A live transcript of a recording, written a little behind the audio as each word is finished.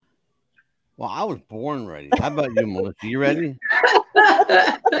Well, I was born ready. How about you, Melissa? You ready?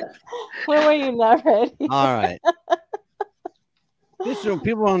 When were you not ready? All right. This is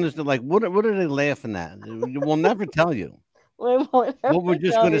people on this. They're like, what are they laughing at? We'll never tell you. We won't What we're ever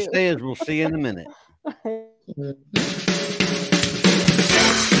just tell going to you. say is we'll see you in a minute.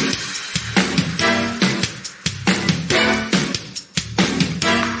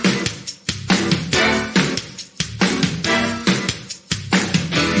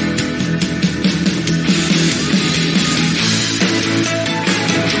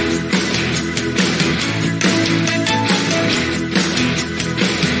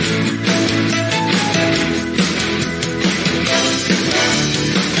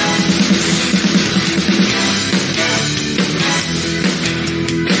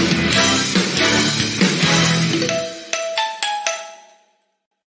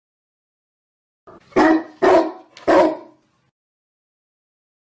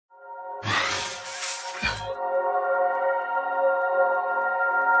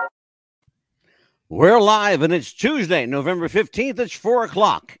 We're live, and it's Tuesday, November 15th. It's 4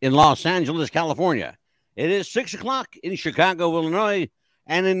 o'clock in Los Angeles, California. It is 6 o'clock in Chicago, Illinois,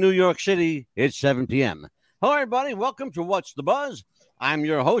 and in New York City, it's 7 p.m. Hello, everybody. Welcome to What's the Buzz? I'm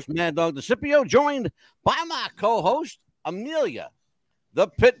your host, Mad Dog DeCipio, joined by my co-host, Amelia, the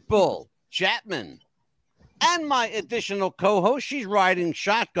Pitbull Chapman, and my additional co-host. She's riding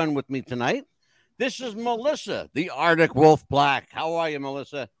shotgun with me tonight. This is Melissa, the Arctic Wolf Black. How are you,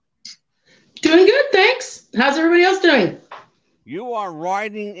 Melissa? Doing good, thanks. How's everybody else doing? You are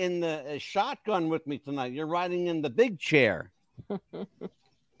riding in the shotgun with me tonight. You're riding in the big chair.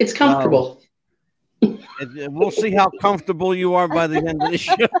 It's comfortable. We'll see how comfortable you are by the end of the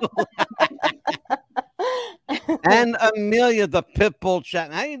show. And Amelia, the Pitbull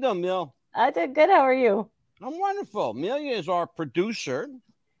Chat. How you doing, Mil? I did good. How are you? I'm wonderful. Amelia is our producer.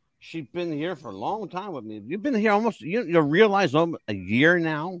 She's been here for a long time with me. You've been here almost, you realize, a year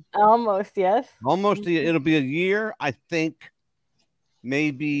now? Almost, yes. Almost, it'll be a year, I think,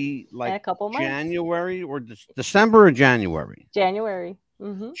 maybe like a couple months. January or December or January? January.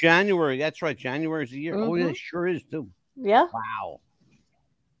 Mm-hmm. January, that's right. January's a year. Mm-hmm. Oh, yeah, it sure is, too. Yeah. Wow.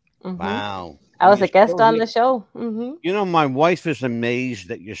 Mm-hmm. Wow. I was a guest on the show. Mm-hmm. You know, my wife is amazed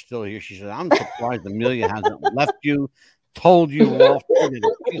that you're still here. She said, I'm surprised Amelia hasn't left you. Told you off,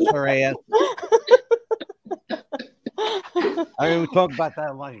 kiss her ass. I mean, we talk about that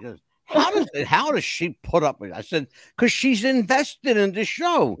a lot. He goes, how does she put up with it? I said, because she's invested in the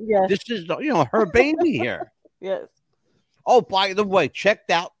show. Yes. This is, her baby here. Yes. Oh, by the way, check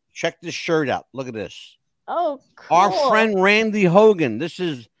this shirt out. Look at this. Oh, cool. Our friend Randy Hogan. This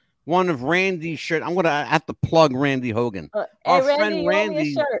is one of Randy's shirts. I'm going to have to plug Randy Hogan. Our friend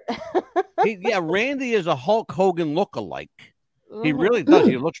Randy. Randy is a Hulk Hogan lookalike. Mm-hmm. He really does.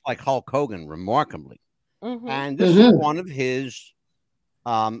 He looks like Hulk Hogan remarkably. Mm-hmm. And this is one of his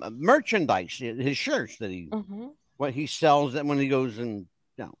merchandise, his shirts that what he sells that when he goes and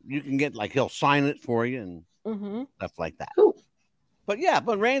you can get, like, he'll sign it for you and stuff like that. Cool.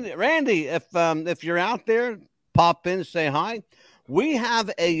 But Randy, if you're out there, pop in, say hi. We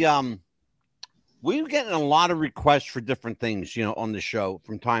have we're getting a lot of requests for different things, on the show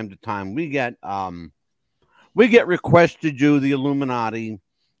from time to time. We get requests to do the Illuminati,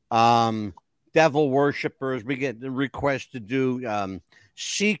 devil worshippers. We get the requests to do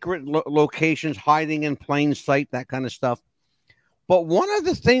secret locations, hiding in plain sight, that kind of stuff. But one of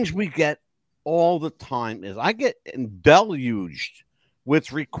the things we get all the time is I get deluged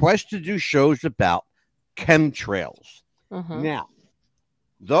with requests to do shows about chemtrails. Mm-hmm. Now,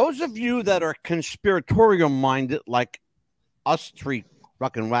 those of you that are conspiratorial minded, like us three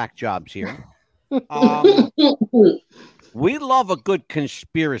fucking whack jobs here, we love a good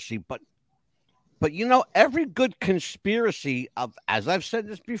conspiracy, but every good conspiracy as I've said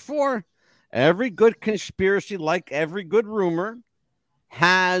this before, every good conspiracy, like every good rumor,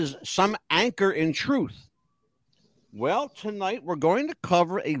 has some anchor in truth. Well, tonight we're going to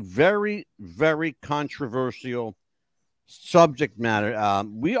cover a very, very controversial subject matter.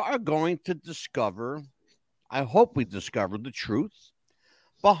 We are going to discover, I hope we discover the truth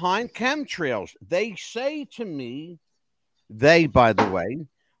behind chemtrails. They say to me, by the way,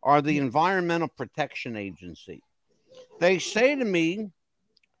 are the Environmental Protection Agency. They say to me,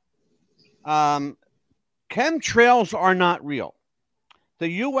 chemtrails are not real. The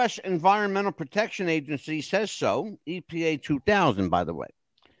U.S. Environmental Protection Agency says so. EPA 2000, by the way.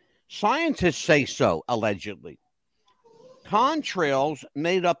 Scientists say so, allegedly. Contrails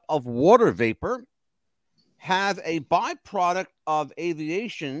made up of water vapor have been a byproduct of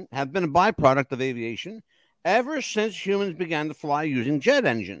aviation ever since humans began to fly using jet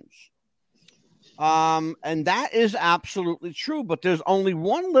engines. And that is absolutely true, but there's only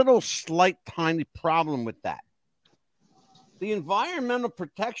one little slight tiny problem with that. The Environmental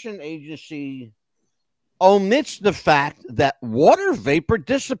Protection Agency omits the fact that water vapor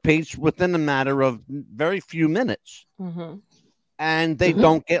dissipates within a matter of very few minutes, and they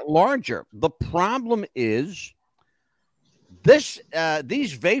don't get larger. The problem is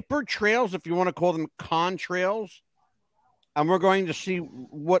these vapor trails, if you want to call them contrails, and we're going to see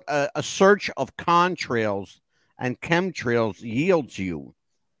what a search of contrails and chemtrails yields you.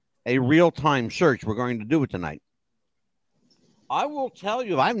 A real-time search. We're going to do it tonight. I will tell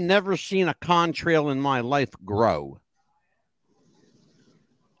you, I've never seen a contrail in my life grow.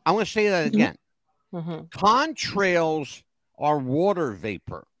 I'm going to say that again. Contrails are water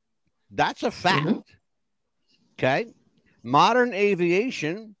vapor. That's a fact. Okay? Modern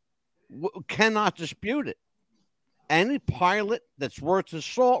aviation cannot dispute it. Any pilot that's worth his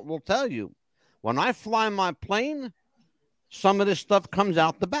salt will tell you, when I fly my plane, some of this stuff comes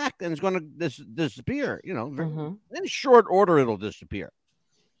out the back and it's going to disappear. You know, in short order, it'll disappear.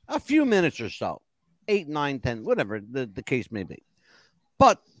 A few minutes or so, 8, 9, 10, whatever the case may be.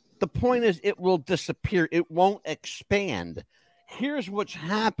 But the point is, it will disappear. It won't expand. Here's what's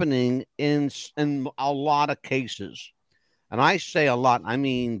happening in a lot of cases. And I say a lot, I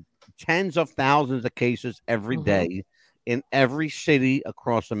mean tens of thousands of cases every day in every city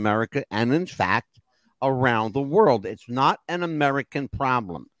across America, and in fact, around the world. It's not an American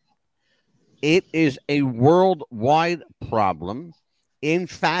problem. It is a worldwide problem. In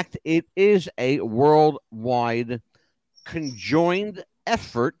fact, it is a worldwide conjoined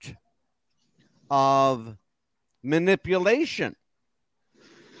effort of manipulation.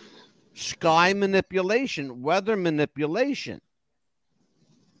 Sky manipulation, weather manipulation.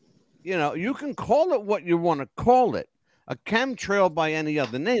 You know, you can call it what you want to call it. A chemtrail by any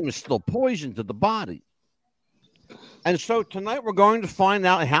other name is still poison to the body. And so tonight we're going to find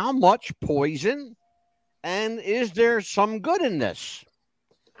out how much poison, and is there some good in this?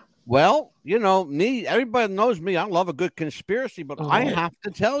 Well, you know, everybody knows me. I love a good conspiracy, but I have to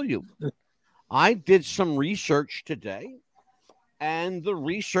tell you, I did some research today, and the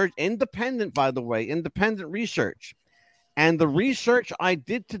research, independent, by the way, independent research. And the research I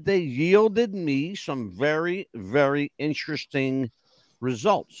did today yielded me some very, very interesting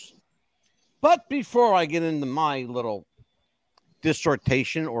results. But before I get into my little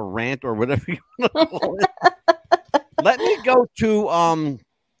dissertation or rant or whatever you want to call it, let me go to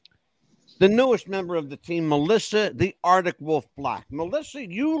the newest member of the team, Melissa, the Arctic Wolf Black. Melissa,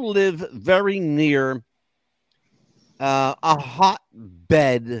 you live very near a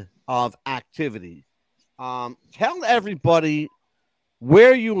hotbed of activity. Tell everybody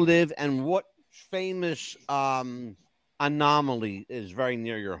where you live and what famous anomaly is very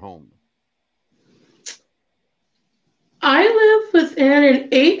near your home. I live within an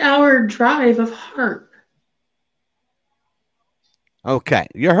 8-hour drive of HAARP. Okay,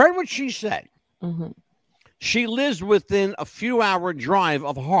 you heard what she said. She lives within a few-hour drive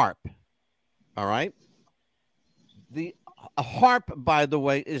of HAARP. All right. A HAARP, by the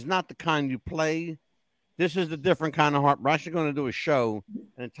way, is not the kind you play. This is a different kind of HAARP. We're actually going to do an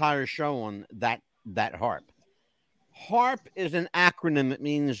entire show on that HAARP. HAARP is an acronym. It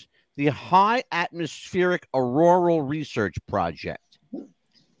means the High Atmospheric Auroral Research Project.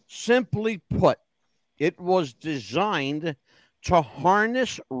 Simply put, it was designed to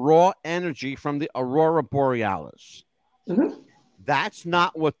harness raw energy from the aurora borealis. That's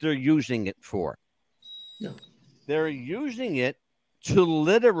not what they're using it for. No. They're using it to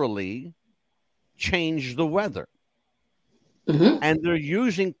literally change the weather. And they're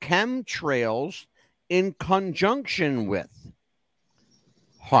using chemtrails in conjunction with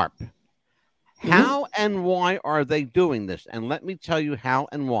HAARP. How and why are they doing this? And let me tell you how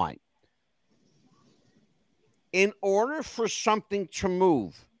and why. In order for something to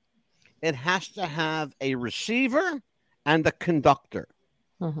move, it has to have a receiver and a conductor.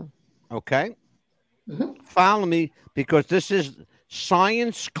 Okay? Follow me, because this is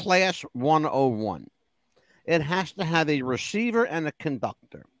Science Class 101. It has to have a receiver and a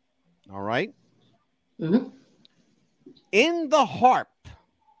conductor. All right? In the HAARP,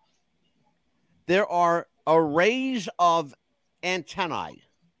 there are arrays of antennae,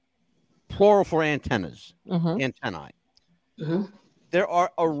 plural for antennas, antennae. There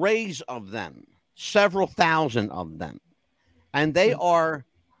are arrays of them, several thousand of them. And they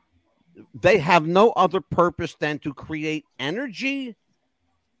have no other purpose than to create energy,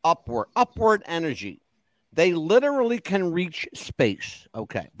 upward energy. They literally can reach space.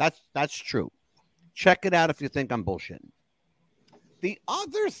 Okay, that's true. Check it out if you think I'm bullshitting. The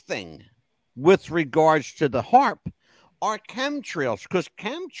other thing with regards to the HAARP are chemtrails, because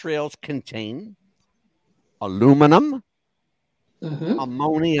chemtrails contain aluminum,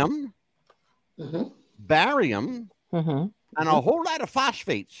 ammonium, barium, and a whole lot of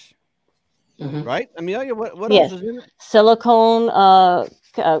phosphates. Right? Amelia, what else is in it? Silicone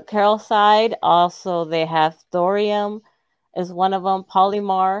calcite. Also, they have thorium is one of them.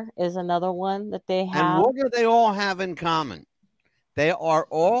 Polymer is another one that they have. And what do they all have in common? They are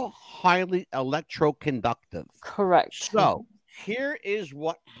all highly electroconductive. Correct. So here is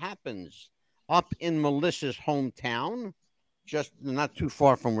what happens up in Melissa's hometown, just not too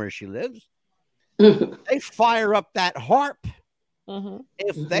far from where she lives. They fire up that HAARP.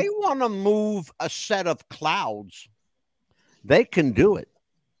 If they want to move a set of clouds, they can do it.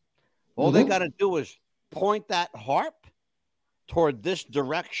 All they got to do is point that HAARP toward this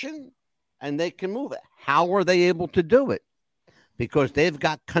direction, and they can move it. How are they able to do it? Because they've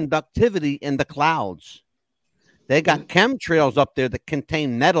got conductivity in the clouds. They got chemtrails up there that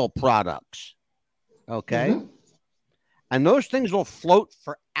contain metal products. Okay? And those things will float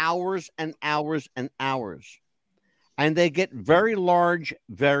for hours and hours and hours. And they get very large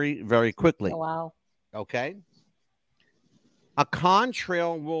very, very quickly. Oh, wow. Okay? A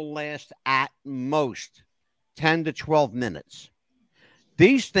contrail will last at most 10 to 12 minutes.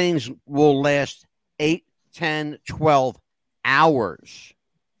 These things will last 8, 10, 12 hours.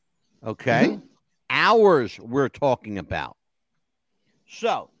 Okay? Hours we're talking about.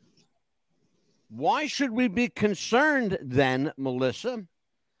 So, why should we be concerned then, Melissa,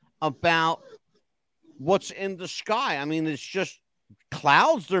 about what's in the sky? I mean, it's just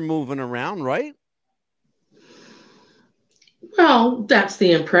clouds they're moving around, right? Well, that's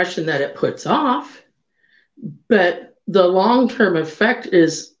the impression that it puts off. But the long-term effect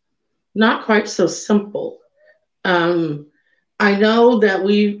is not quite so simple. I know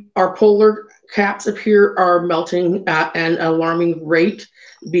that our polar caps up here are melting at an alarming rate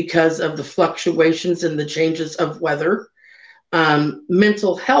because of the fluctuations and the changes of weather.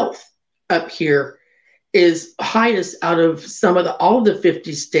 Mental health up here is highest out of all of the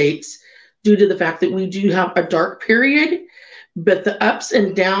 50 states due to the fact that we do have a dark period, but the ups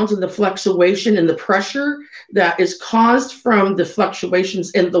and downs and the fluctuation and the pressure that is caused from the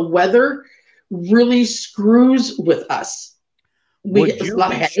fluctuations in the weather really screws with us. Would you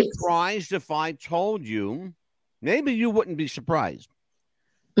be surprised if I told you? Maybe you wouldn't be surprised.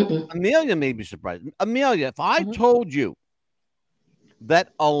 Amelia may be surprised. Amelia, if I told you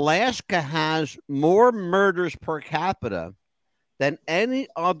that Alaska has more murders per capita than any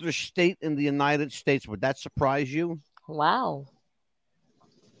other state in the United States, would that surprise you? Wow.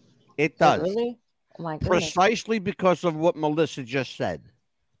 It does. Really? Oh my goodness. Precisely because of what Melissa just said.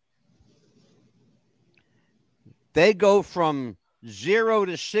 They go from 0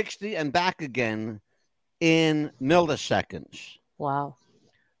 to 60 and back again in milliseconds. Wow.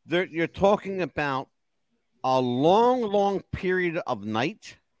 You're talking about a long, long period of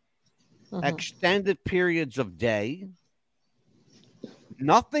night, extended periods of day.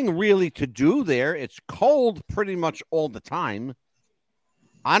 Nothing really to do there. It's cold pretty much all the time.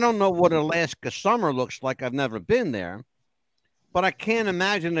 I don't know what Alaska summer looks like. I've never been there. But I can't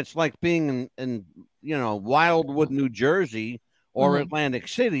imagine it's like being in Wildwood, New Jersey or Atlantic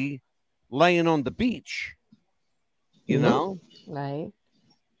City laying on the beach. You know? Right.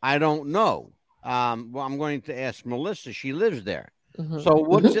 I don't know. Well, I'm going to ask Melissa. She lives there. So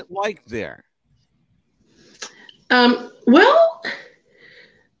what's it like there? Well,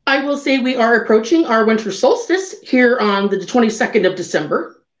 I will say we are approaching our winter solstice here on the 22nd of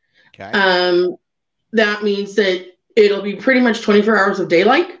December. Okay. That means that it'll be pretty much 24 hours of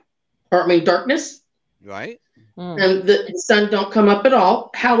daylight, darkness. Right. And the sun don't come up at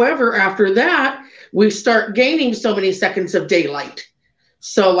all. However, after that, we start gaining so many seconds of daylight.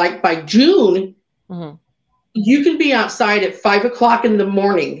 So like by June, you can be outside at 5 o'clock in the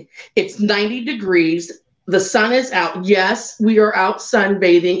morning. It's 90 degrees. The sun is out. Yes, we are out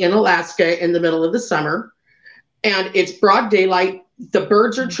sunbathing in Alaska in the middle of the summer. And it's broad daylight. The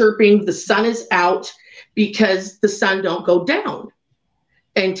birds are chirping. The sun is out because the sun don't go down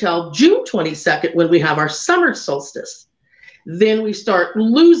until June 22nd when we have our summer solstice. Then we start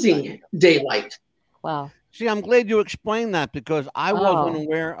losing daylight. Wow. See, I'm glad you explained that because I wasn't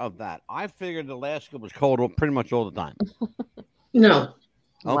aware of that. I figured Alaska was cold pretty much all the time. No.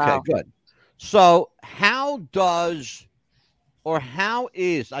 Okay, good. So how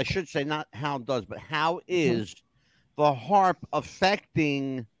is, I should say not how does, but how is the HAARP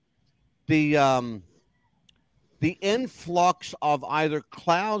affecting the influx of either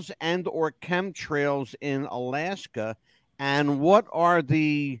clouds and or chemtrails in Alaska? And what are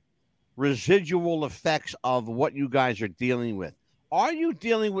the residual effects of what you guys are dealing with. Are you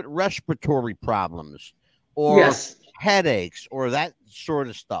dealing with respiratory problems or headaches or that sort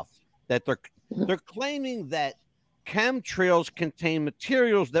of stuff? That they're claiming that chemtrails contain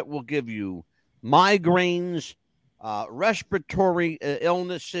materials that will give you migraines, respiratory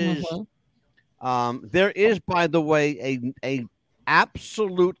illnesses. There is, by the way, a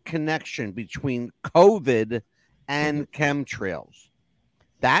absolute connection between COVID and chemtrails.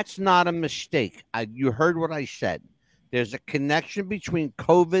 That's not a mistake. You heard what I said. There's a connection between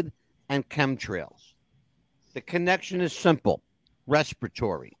COVID and chemtrails. The connection is simple: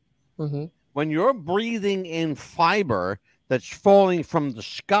 respiratory. When you're breathing in fiber that's falling from the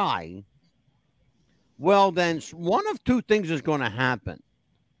sky, well, then one of two things is going to happen.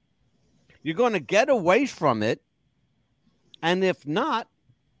 You're going to get away from it, and if not,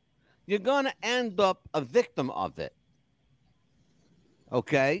 you're going to end up a victim of it.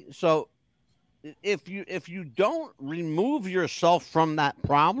 Okay? So if you don't remove yourself from that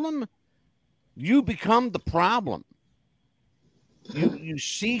problem, you become the problem. You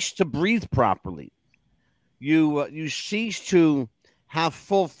cease to breathe properly. You cease to have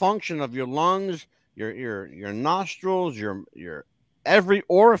full function of your lungs, your nostrils, your every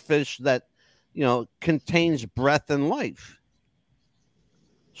orifice that contains breath and life.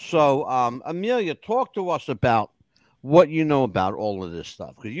 So, Amelia, talk to us about what you know about all of this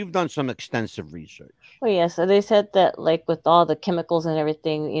stuff, because you've done some extensive research. Well, yeah. So they said that, like, with all the chemicals and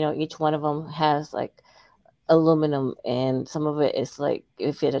everything, each one of them has like aluminum, and some of it is like,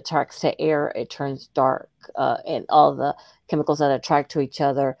 if it attracts to air, it turns dark, and all the chemicals that attract to each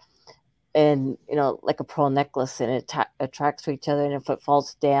other, and like a pearl necklace, and it attracts to each other, and if it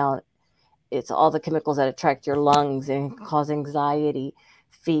falls down, it's all the chemicals that attract your lungs and cause anxiety,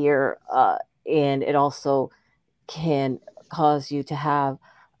 fear, and it also can cause you to have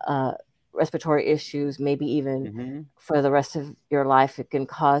respiratory issues, maybe even for the rest of your life. It can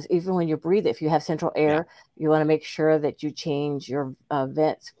cause, even when you breathe, if you have central air, you want to make sure that you change your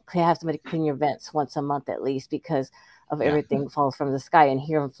vents. Have somebody clean your vents once a month at least, because of everything falls from the sky. And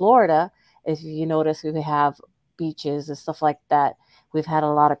here in Florida, if you notice, we have beaches and stuff like that. We've had a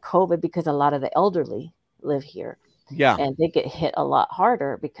lot of COVID because a lot of the elderly live here. Yeah. And they get hit a lot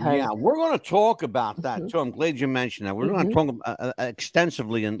harder because... Yeah, we're going to talk about that too. I'm glad you mentioned that. We're going to talk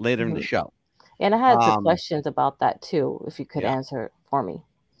extensively later in the show. And I had some questions about that too, if you could answer it for me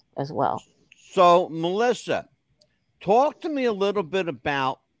as well. So, Melissa, talk to me a little bit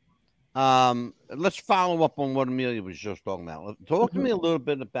about, let's follow up on what Amelia was just talking about. Talk to me a little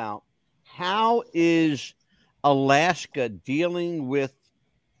bit about how is Alaska dealing with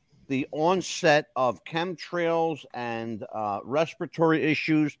the onset of chemtrails and respiratory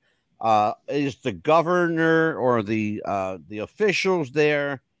issues. Is the governor or the officials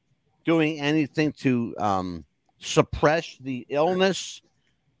there doing anything to suppress the illness?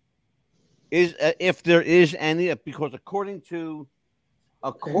 If there is any, because according to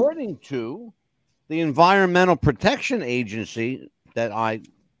the Environmental Protection Agency,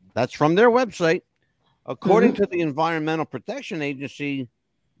 that's from their website. According to the Environmental Protection Agency,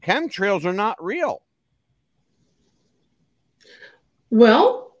 chemtrails are not real.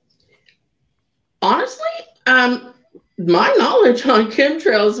 Well, honestly, my knowledge on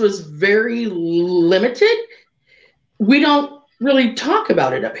chemtrails was very limited. We don't really talk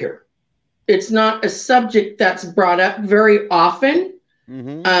about it up here. It's not a subject that's brought up very often.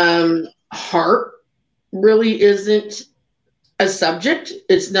 HAARP really isn't a subject.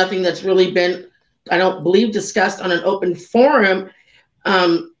 It's nothing that's really been, I don't believe, discussed on an open forum.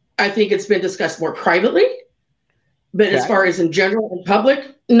 I think it's been discussed more privately, but as far as in general in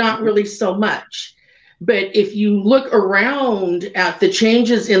public, not really so much. But if you look around at the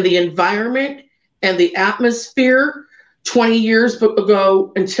changes in the environment and the atmosphere 20 years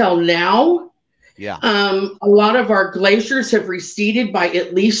ago until now, a lot of our glaciers have receded by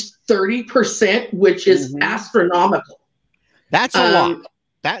at least 30%, which is astronomical. That's a lot.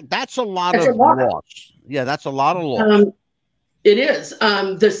 That's a lot of loss. Yeah, that's a lot of loss. It is.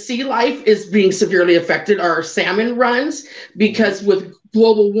 The sea life is being severely affected. Our salmon runs, because with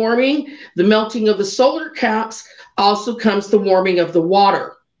global warming, the melting of the solar caps, also comes the warming of the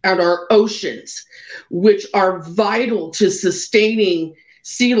water and our oceans, which are vital to sustaining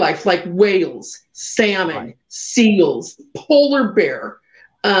sea life, like whales, salmon, seals, polar bear.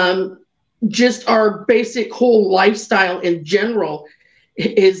 Just our basic whole lifestyle in general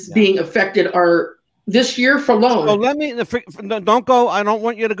is being affected. This year for alone. So don't go. I don't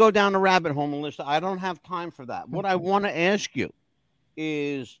want you to go down the rabbit hole, Melissa. I don't have time for that. What I want to ask you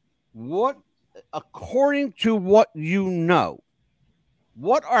is, according to what you know,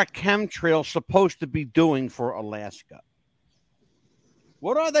 what are chemtrails supposed to be doing for Alaska?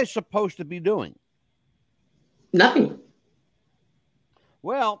 What are they supposed to be doing? Nothing.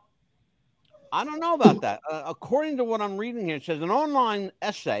 Well, I don't know about that. According to what I'm reading here, it says an online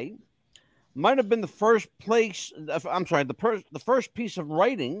essay might have been the first place. I'm sorry, the first piece of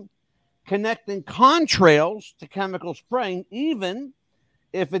writing connecting contrails to chemical spraying, even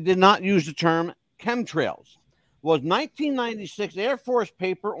if it did not use the term chemtrails. Was 1996 Air Force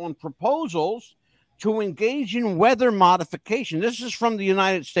paper on proposals to engage in weather modification. This is from the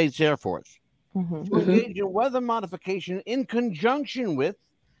United States Air Force. To engage in weather modification in conjunction with,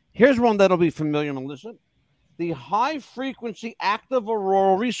 here's one that'll be familiar, Melissa, the High Frequency Active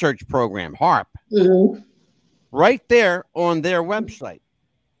Auroral Research Program, HAARP, right there on their website.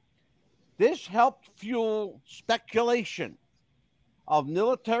 This helped fuel speculation of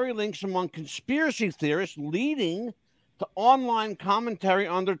military links among conspiracy theorists, leading to online commentary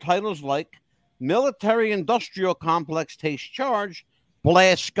under titles like Military Industrial Complex Takes Charge,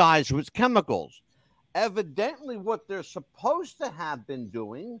 Blast Skies with Chemicals. Evidently, what they're supposed to have been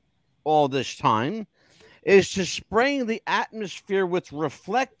doing all this time is to spraying the atmosphere with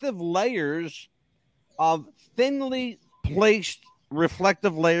reflective layers of thinly placed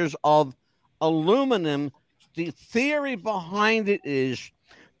reflective layers of aluminum. The theory behind it is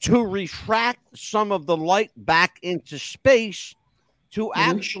to refract some of the light back into space to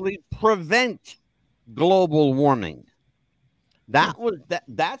actually prevent global warming. That's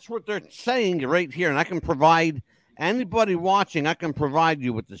what they're saying right here. And I can provide anybody watching, I can provide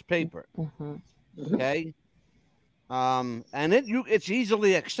you with this paper. Okay. And it's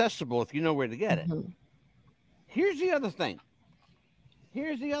easily accessible if you know where to get it. Here's the other thing.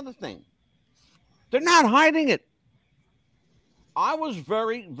 They're not hiding it. I was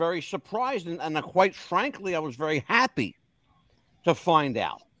very, very surprised, and quite frankly, I was very happy to find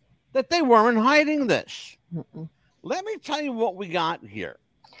out that they weren't hiding this. Let me tell you what we got here.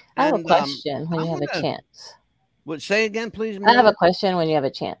 I have a question when you have a chance. Say again, please, I have a question when you have a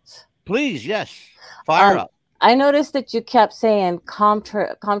chance. Please, yes. Fire up. I noticed that you kept saying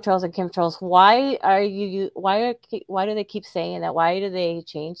contrails and chemtrails. Why do they keep saying that? Why do they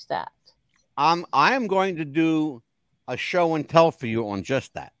change that? I am going to do a show and tell for you on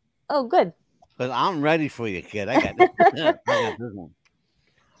just that. Oh, good. Because I'm ready for you, kid. I got this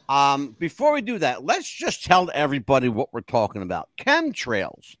one. Before we do that, let's just tell everybody what we're talking about.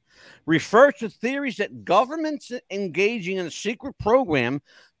 Chemtrails refer to theories that governments engaging in a secret program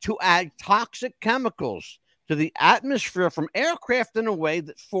to add toxic chemicals to the atmosphere from aircraft in a way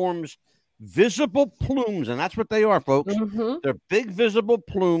that forms visible plumes. And that's what they are, folks. They're big visible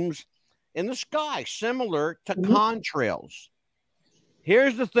plumes in the sky, similar to contrails.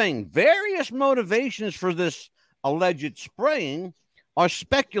 Here's the thing. Various motivations for this alleged spraying are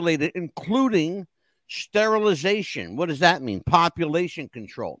speculated, including sterilization. What does that mean? Population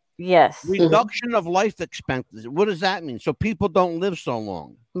control. Yes. Reduction of life expectancy. What does that mean? So people don't live so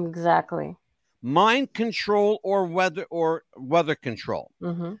long. Exactly. Mind control or weather control.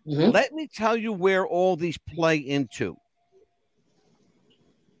 Let me tell you where all these play into.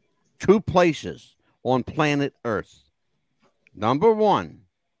 Two places on planet Earth. Number one,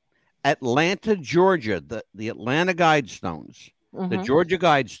 Atlanta, Georgia, the Atlanta Guidestones, the Georgia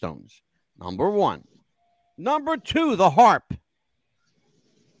Guidestones. Number one. Number two, the HAARP,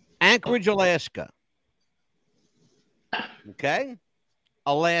 Anchorage, Alaska. Okay?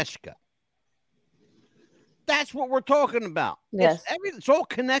 Alaska. That's what we're talking about. Yes. It's all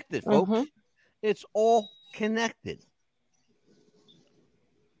connected, folks. It's all connected.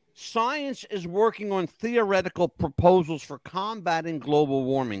 Science is working on theoretical proposals for combating global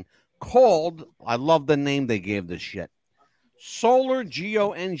warming called, I love the name they gave this shit, solar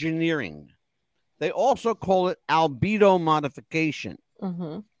geoengineering. They also call it albedo modification.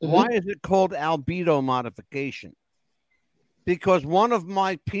 Why is it called albedo modification? Because one of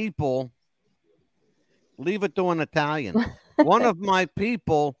my people, leave it to an Italian, one of my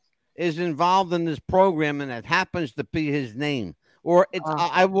people is involved in this program, and it happens to be his name. Or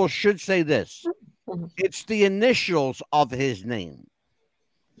should say this. It's the initials of his name.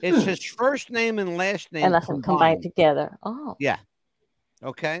 It's his first name and last name. And that's combined together. Oh. Yeah.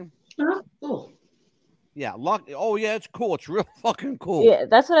 Okay. Cool. Yeah. Oh, yeah, it's cool. It's real fucking cool. Yeah,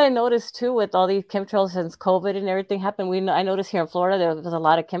 that's what I noticed too with all these chemtrails since COVID and everything happened. I noticed here in Florida there was a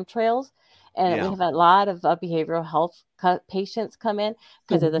lot of chemtrails. And we have a lot of behavioral health patients come in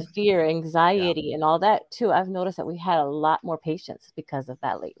because of the fear, anxiety, and all that, too. I've noticed that we had a lot more patients because of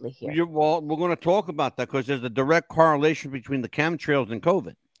that lately here. Well, we're going to talk about that because there's a direct correlation between the chemtrails and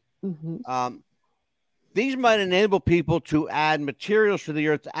COVID. These might enable people to add materials to the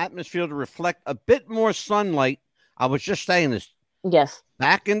Earth's atmosphere to reflect a bit more sunlight. I was just saying this. Yes.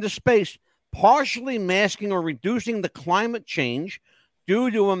 Back into space, partially masking or reducing the climate change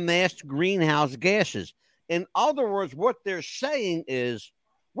due to amassed greenhouse gases. In other words, what they're saying is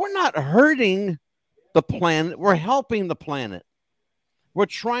we're not hurting the planet, we're helping the planet. We're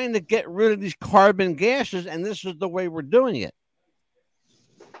trying to get rid of these carbon gases, and this is the way we're doing it.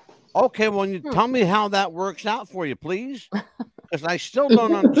 Okay, well, you tell me how that works out for you, please, because I still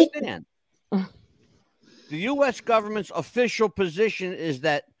don't understand. The U.S. government's official position is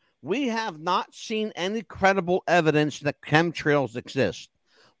that we have not seen any credible evidence that chemtrails exist.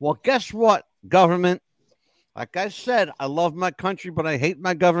 Well, guess what, government? Like I said, I love my country, but I hate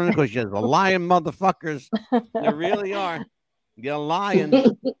my government because you're the lying motherfuckers. You really are. You're lying.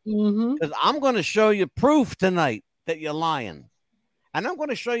 Because I'm going to show you proof tonight that you're lying. And I'm going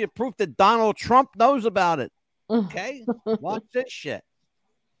to show you proof that Donald Trump knows about it. Okay? Watch this shit.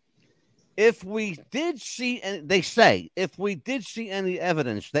 If we did see, and they say, if we did see any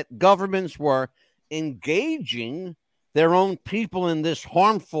evidence that governments were engaging their own people in this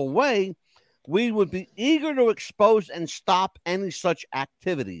harmful way, we would be eager to expose and stop any such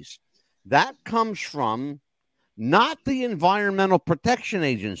activities. That comes from not the Environmental Protection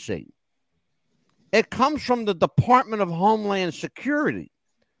Agency. It comes from the Department of Homeland Security.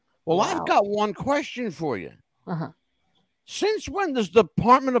 Well, wow. I've got one question for you. Since when does the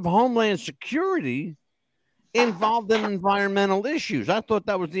Department of Homeland Security involved in environmental issues? I thought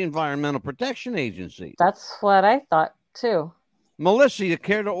that was the Environmental Protection Agency. That's what I thought, too. Melissa, you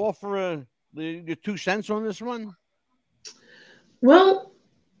care to offer your 2 cents on this one? Well,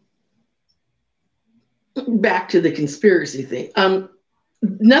 back to the conspiracy thing.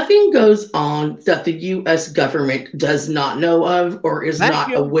 Nothing goes on that the U.S. government does not know of or is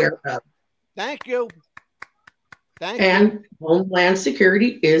not aware of. Thank you. And Homeland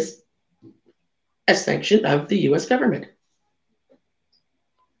Security is a sanction of the U.S. government.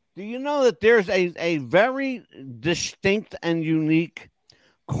 Do you know that there's a very distinct and unique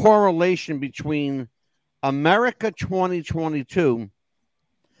correlation between America 2022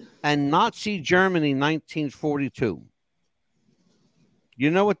 and Nazi Germany 1942? You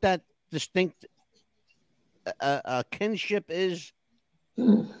know what that distinct kinship is?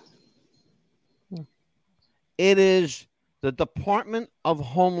 It is the Department of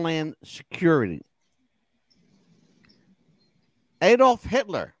Homeland Security. Adolf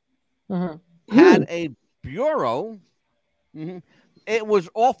Hitler had a bureau. It was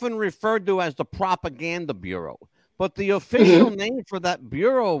often referred to as the Propaganda Bureau, but the official name for that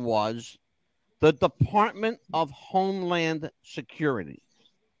bureau was the Department of Homeland Security.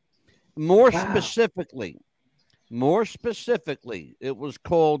 More specifically, it was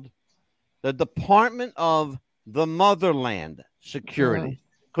called the Department of the Motherland Security,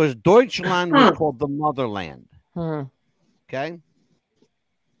 because Deutschland was called the Motherland. Okay?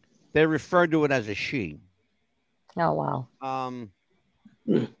 They referred to it as a she. Oh, wow.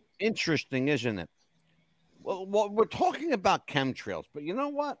 Interesting, isn't it? Well, we're talking about chemtrails, but you know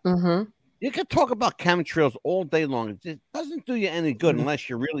what? You can talk about chemtrails all day long. It doesn't do you any good unless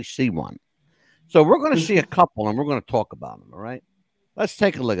you really see one. So we're going to see a couple, and we're going to talk about them, all right? Let's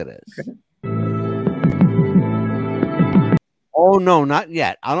take a look at this. Oh, no, not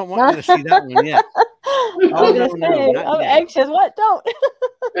yet. I don't want you to see that one yet. Oh, no, I'm anxious. What? Don't.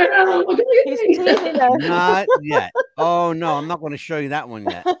 He's teasing us. Not yet. Oh, no, I'm not going to show you that one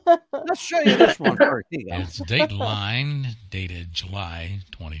yet. Let's show you this one first. It's Dateline, dated July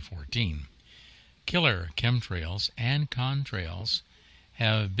 2014. Killer chemtrails and contrails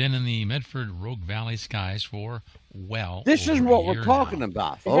have been in the Medford Rogue Valley skies for This is what we're talking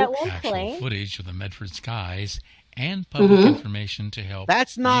about, folks. Is that one Actual plane? Footage of the Medford skies and public information to help.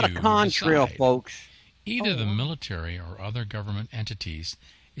 That's not a contrail, decide. Folks. Either the military or other government entities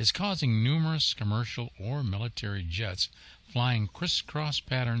is causing numerous commercial or military jets flying crisscross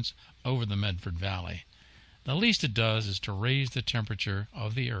patterns over the Medford Valley. The least it does is to raise the temperature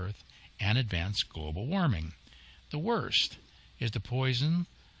of the Earth and advance global warming. The worst is to poison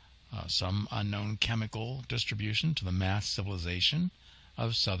some unknown chemical distribution to the mass civilization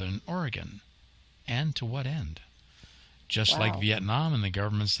of southern Oregon. And to what end? Just like Vietnam, and the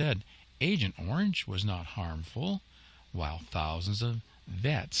government said Agent Orange was not harmful, while thousands of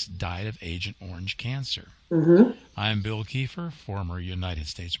vets died of Agent Orange cancer. I'm Bill Kiefer, former United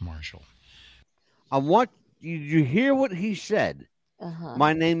States Marshal. I want you hear what he said.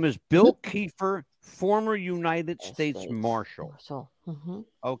 My name is Bill Kiefer, former United States Marshal.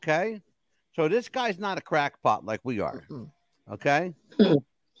 Okay? So this guy's not a crackpot like we are. Okay?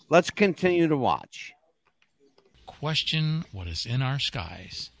 Let's continue to watch. question what is in our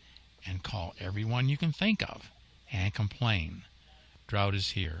skies and call everyone you can think of and complain. Drought is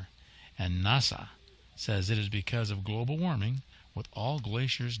here, and NASA says it is because of global warming, with all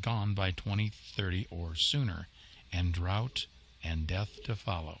glaciers gone by 2030 or sooner, and drought and death to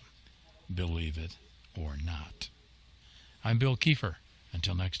follow. Believe it or not. I'm Bill Kiefer.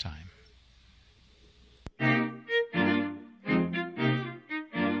 Until next time.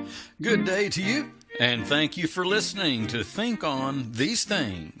 Good day to you, and thank you for listening to Think On These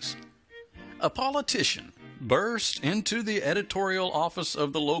Things. A politician burst into the editorial office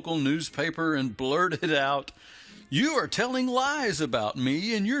of the local newspaper and blurted out, "You are telling lies about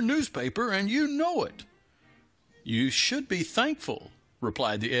me in your newspaper, and you know it." "You should be thankful,"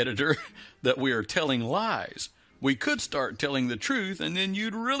 replied the editor, "that we are telling lies. We could start telling the truth, and then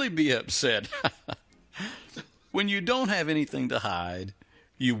you'd really be upset." When you don't have anything to hide,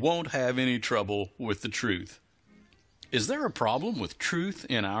 you won't have any trouble with the truth. Is there a problem with truth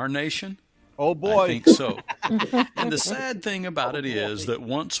in our nation? Oh, boy. I think so. And the sad thing about it is that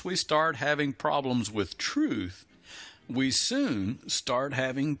once we start having problems with truth, we soon start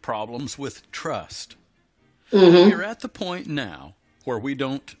having problems with trust. We're at the point now where we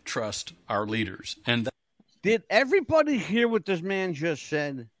don't trust our leaders. And did everybody hear what this man just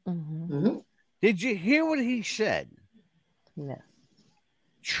said? Did you hear what he said? Yes.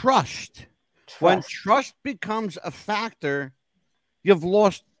 Trust. When trust becomes a factor, you've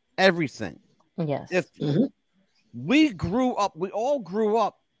lost everything. Yes. If we all grew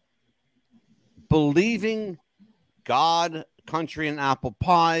up believing God, country, and apple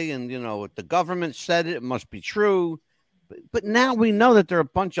pie, and if the government said it must be true. But now we know that there are a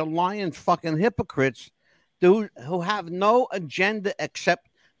bunch of lying fucking hypocrites who have no agenda except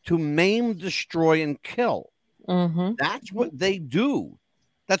to maim, destroy, and kill. That's what they do.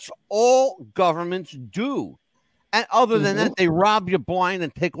 That's all governments do. And other than that, they rob you blind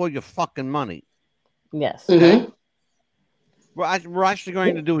and take all your fucking money. Yes. Okay? We're actually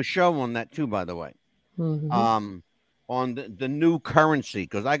going to do a show on that too, by the way. On the new currency,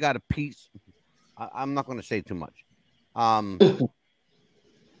 because I got a piece. I'm not going to say too much. I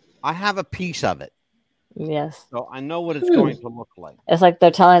have a piece of it. Yes. So I know what it's going to look like. It's like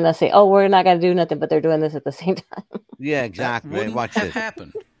they're telling us, "Oh, we're not going to do nothing," but they're doing this at the same time. Yeah, exactly. That wouldn't Watch have this.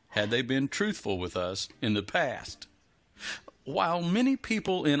 happened had they been truthful with us in the past. While many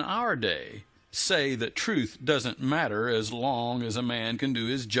people in our day say that truth doesn't matter as long as a man can do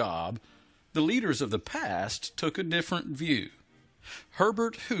his job, the leaders of the past took a different view.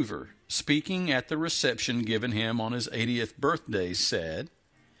 Herbert Hoover, speaking at the reception given him on his 80th birthday, said,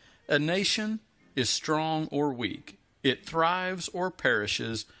 "A nation is strong or weak. It thrives or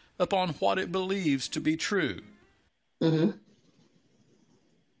perishes upon what it believes to be true."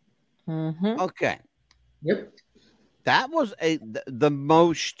 Okay. Yep. That was the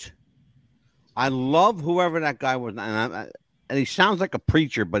most. I love whoever that guy was, and he sounds like a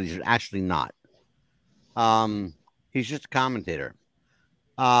preacher, but he's actually not. He's just a commentator.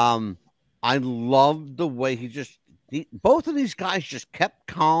 I love the way both of these guys just kept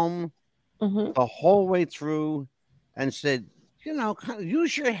calm the whole way through and said,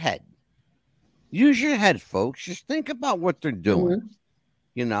 use your head. Use your head, folks. Just think about what they're doing,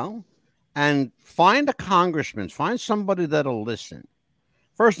 and find a congressman, find somebody that'll listen.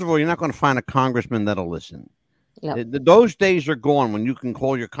 First of all, you're not going to find a congressman that'll listen. Yep. Those days are gone when you can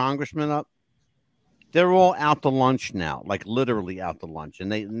call your congressman up. They're all out to lunch now, like literally out to lunch,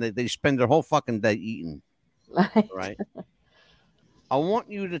 and they spend their whole fucking day eating. Right? I want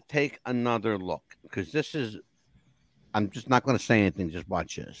you to take another look, because I'm just not going to say anything. Just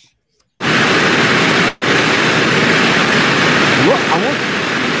watch this. Look, I want you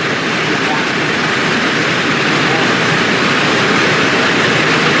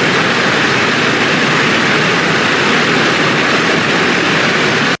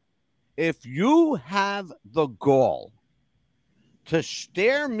if you have the gall to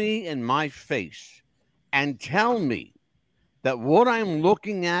stare me in my face and tell me that what I'm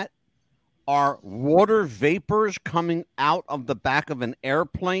looking at are water vapors coming out of the back of an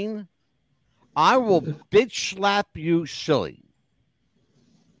airplane, I will bitch slap you silly.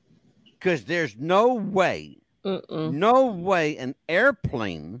 Because there's no way an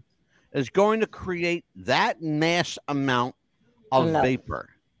airplane is going to create that mass amount of vapor.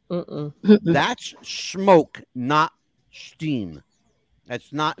 That's smoke, not steam.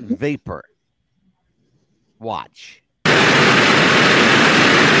 That's not vapor. Watch.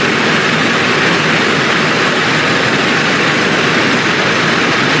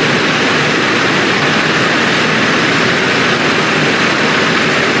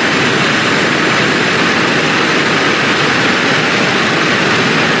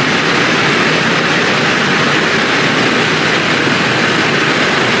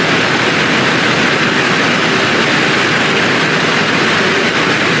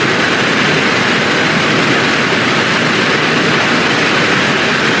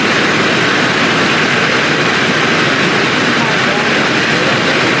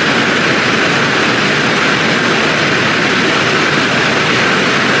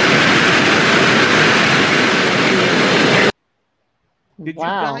 Did you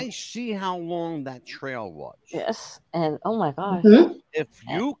guys see how long that trail was? Yes, and oh my gosh! If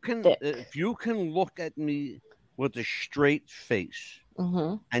you can look at me with a straight face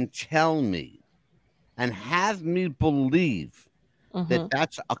and tell me and have me believe that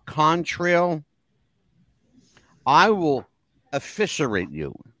that's a contrail, I will eviscerate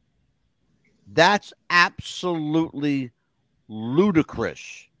you. That's absolutely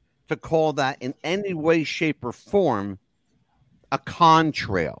ludicrous to call that in any way, shape, or form a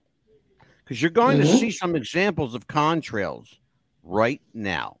contrail. Because you're going to see some examples of contrails right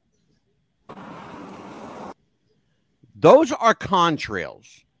now. Those are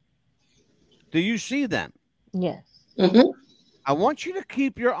contrails. Do you see them? Yes. I want you to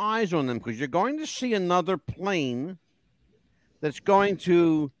keep your eyes on them because you're going to see another plane that's going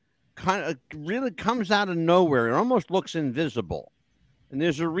to kind of really comes out of nowhere. It almost looks invisible. And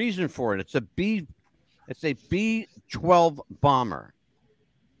there's a reason for it. It's a B-12 bomber.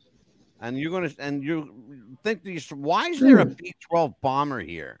 And you're going to, and you think, why is there a B-12 bomber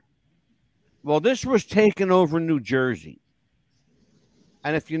here? Well, this was taken over New Jersey.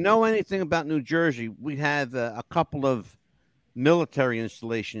 And if you know anything about New Jersey, we have a couple of military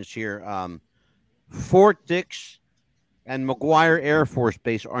installations here. Fort Dix and McGuire Air Force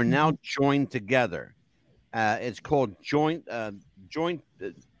Base are now joined together. It's called Joint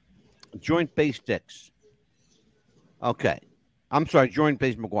Base Dix. Okay. I'm sorry, Joint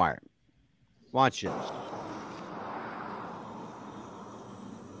Base McGuire. Watch this.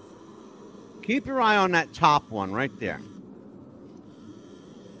 Keep your eye on that top one right there.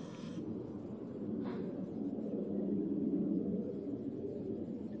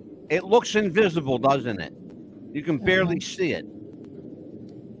 It looks invisible, doesn't it? You can barely see it.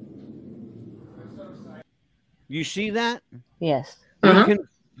 You see that? Yes.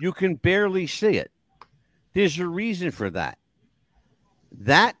 You can barely see it. There's a reason for that.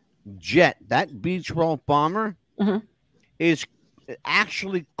 That jet, that B-12 bomber, is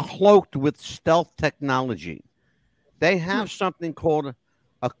actually cloaked with stealth technology. They have something called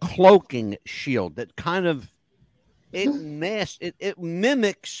a cloaking shield that kind of it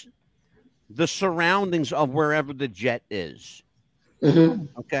mimics the surroundings of wherever the jet is.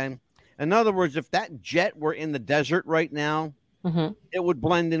 Okay. In other words, if that jet were in the desert right now, it would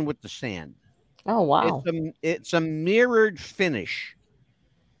blend in with the sand. Oh, wow. It's a mirrored finish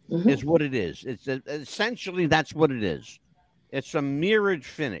is what it is. It's essentially that's what it is. It's a mirrored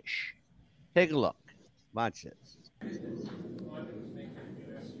finish. Take a look. Watch this.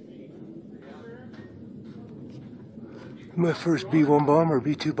 My first B-1 bomber,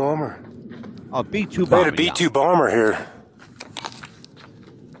 B-2 bomber. Oh, B-2 bomber. I had a B-2 bomber here.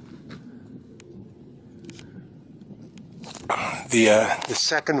 The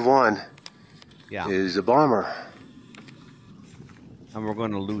second one is a bomber. And we're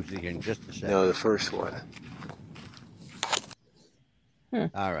going to lose it here in just a second. No, the first one.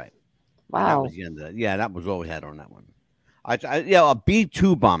 All right. Wow. That was the end of that. That was all we had on that one. A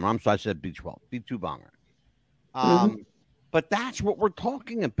B-2 bomber. I'm sorry, I said B-12. B-2 bomber. But that's what we're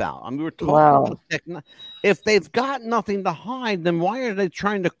talking about. I mean, we're talking about if they've got nothing to hide, then why are they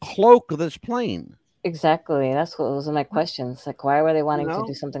trying to cloak this plane? Exactly. That's what was my questions. Like, why were they wanting to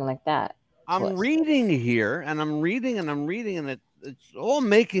do something like that? I'm reading here, and I'm reading, and it's all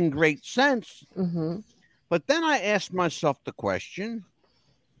making great sense. But then I asked myself the question,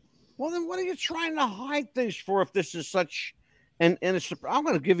 well, then what are you trying to hide things for if this is such I'm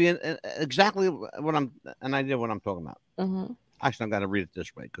going to give you exactly an idea what I'm talking about. Actually, I've got to read it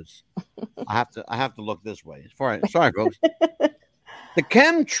this way because I have to look this way. Sorry, folks. The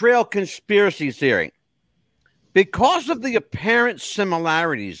chemtrail conspiracy theory. Because of the apparent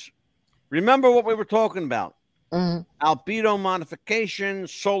similarities, remember what we were talking about? Albedo modification,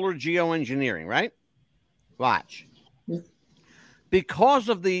 solar geoengineering, right? Watch. Because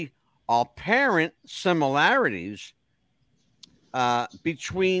of the apparent similarities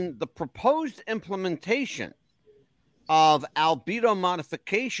between the proposed implementation of albedo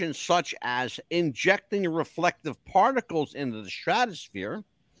modification, such as injecting reflective particles into the stratosphere,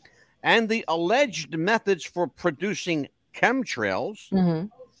 and the alleged methods for producing chemtrails,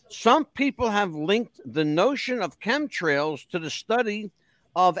 some people have linked the notion of chemtrails to the study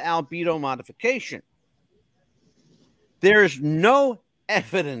of albedo modification. There's no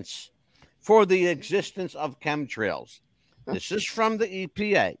evidence for the existence of chemtrails. This is from the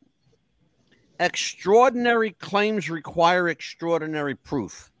EPA. Extraordinary claims require extraordinary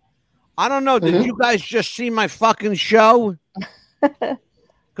proof. I don't know. Did you guys just see my fucking show?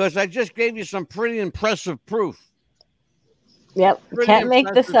 Because I just gave you some pretty impressive proof. Yep. Can't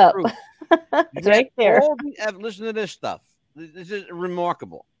make this up. It's right there. Listen to this stuff. This is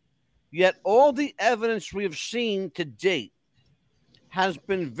remarkable. Yet all the evidence we have seen to date has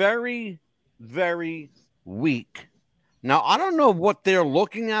been very, very weak. Now, I don't know what they're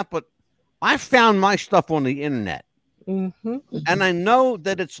looking at, but I found my stuff on the internet. Mm-hmm. And I know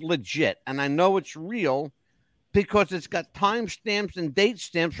that it's legit, and I know it's real because it's got timestamps and date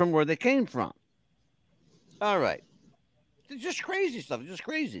stamps from where they came from. All right. It's just crazy stuff. It's just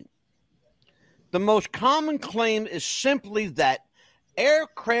crazy. The most common claim is simply that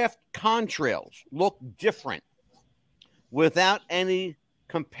aircraft contrails look different without any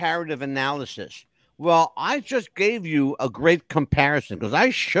comparative analysis. Well, I just gave you a great comparison because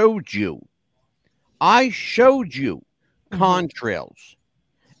I showed you contrails,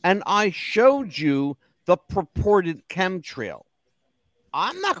 and I showed you the purported chemtrail.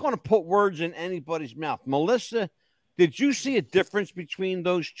 I'm not going to put words in anybody's mouth. Melissa, did you see a difference between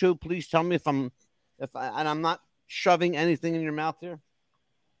those two? Please tell me and I'm not shoving anything in your mouth here.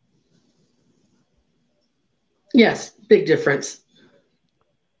 Yes, big difference.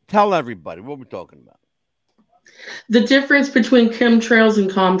 Tell everybody what we're talking about. The difference between chemtrails and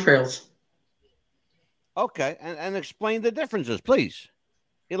contrails. Okay, and explain the differences, please.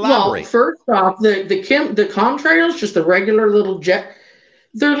 Elaborate. Well, first off, the contrails, just the regular little jet,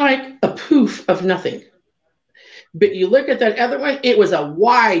 they're like a poof of nothing. But you look at that other one, it was a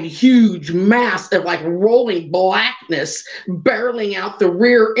wide, huge mass of like rolling blackness barreling out the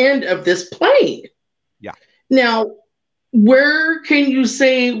rear end of this plane. Yeah. Now, where can you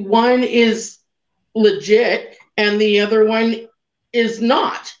say one is legit and the other one is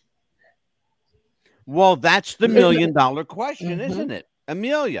not? Well, that's the $1 million question, isn't it?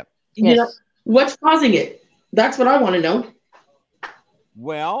 Amelia. You know, what's causing it? That's what I want to know.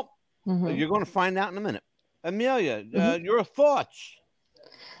 Well, you're going to find out in a minute. Amelia, your thoughts?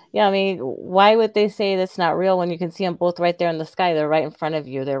 Yeah, I mean, why would they say that's not real when you can see them both right there in the sky? They're right in front of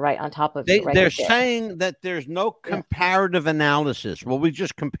you. They're right on top of you. They're saying that there's no comparative analysis. Well, we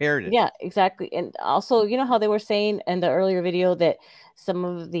just compared it. Yeah, exactly. And also, you know how they were saying in the earlier video that some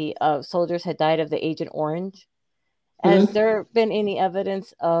of the soldiers had died of the Agent Orange? Has there been any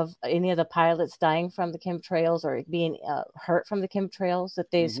evidence of any of the pilots dying from the chemtrails or being hurt from the chemtrails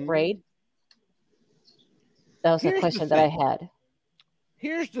that they sprayed? That was a question that I had.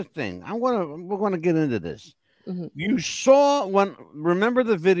 Here's the thing. We're going to get into this. You saw remember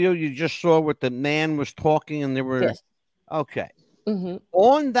the video you just saw where the man was talking and there were. Yes. Okay.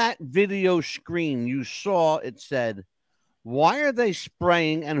 On that video screen, you saw it said, "Why are they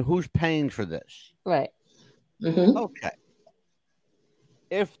spraying and who's paying for this?" Right. Okay.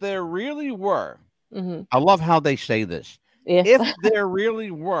 If there really were, I love how they say this. If there really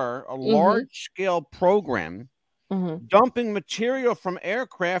were a large-scale program dumping material from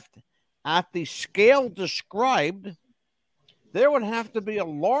aircraft at the scale described, there would have to be a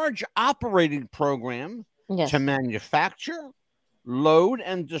large operating program to manufacture, load,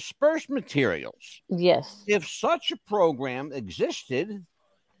 and disperse materials. Yes. If such a program existed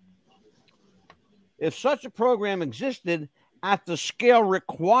at the scale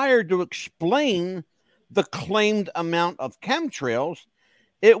required to explain the claimed amount of chemtrails,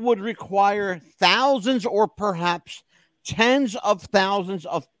 it would require thousands or perhaps tens of thousands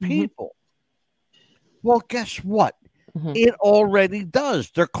of people. Well, guess what? It already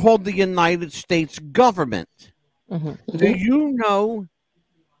does. They're called the United States government. Do you know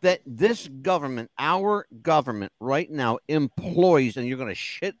that this government, our government right now, employs, and you're going to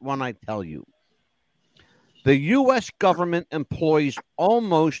shit when I tell you, the U.S. government employs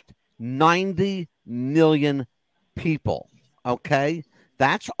almost 90 million people, okay?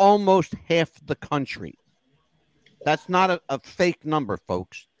 That's almost half the country. That's not a fake number,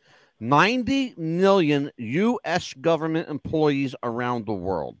 folks. 90 million U.S. government employees around the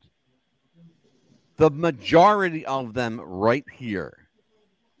world. The majority of them right here.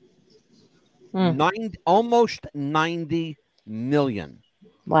 Almost 90 million.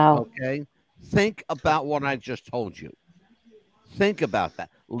 Wow. Okay? Think about what I just told you. Think about that.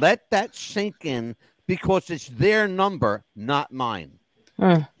 Let that sink in because it's their number, not mine.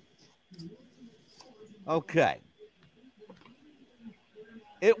 Okay.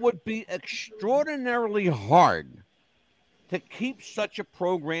 It would be extraordinarily hard to keep such a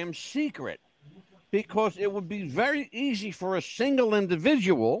program secret because it would be very easy for a single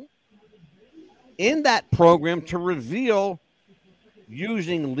individual in that program to reveal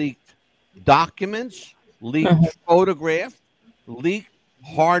using leaked documents, leaked photograph, leaked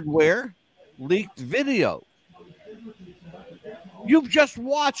hardware, leaked video. You've just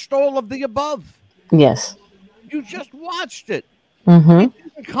watched all of the above. Yes. You just watched it. It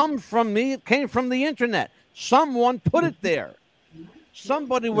didn't come from me. It came from the internet. Someone put it there.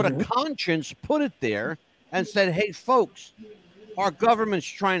 Somebody with a conscience put it there and said, hey, folks, our government's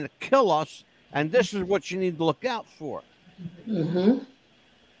trying to kill us, and this is what you need to look out for.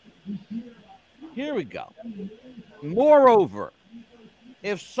 Here we go. Moreover,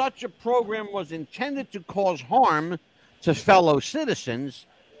 if such a program was intended to cause harm to fellow citizens,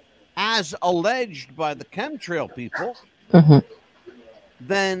 as alleged by the chemtrail people,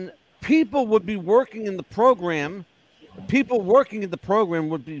 then people would be working in the program. People working in the program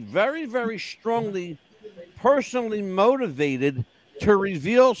would be very, very strongly personally motivated to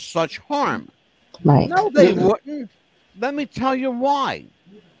reveal such harm. Right. No, they wouldn't. Let me tell you why.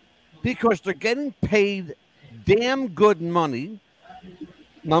 Because they're getting paid damn good money,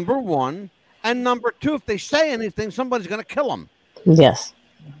 number one. And number two, if they say anything, somebody's going to kill them. Yes.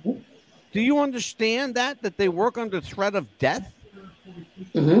 Do you understand that they work under threat of death?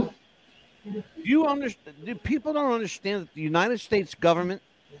 Mm-hmm. Do you understand? People don't understand that the United States government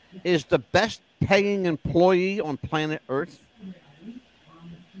is the best paying employee on planet Earth.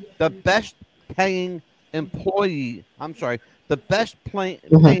 The best paying employee. I'm sorry. The best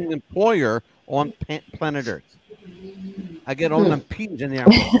paying employer on planet Earth. I get all them P's in there.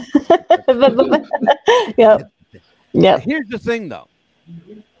 Yep. Yep. Here's the thing, though.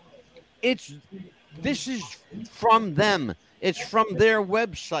 This is from them. It's from their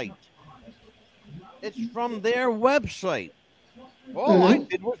website. It's from their website. All I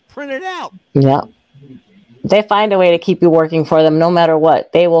did was print it out. Yeah. They find a way to keep you working for them no matter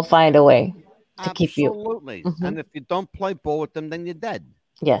what. They will find a way to keep you. Absolutely. And if you don't play ball with them, then you're dead.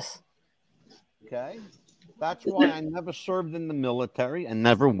 Yes. Okay. That's why I never served in the military and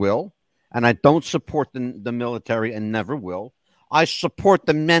never will. And I don't support the military and never will. I support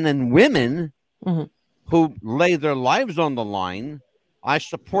the men and women who lay their lives on the line. I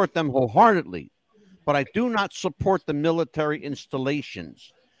support them wholeheartedly. But I do not support the military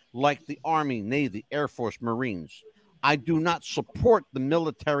installations like the Army, Navy, Air Force, Marines. I do not support the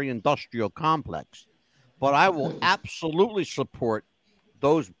military industrial complex. But I will absolutely support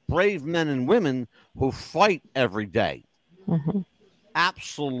those brave men and women who fight every day.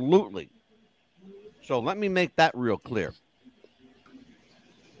 Absolutely. So let me make that real clear.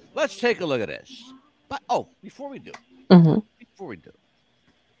 Let's take a look at this. But before we do,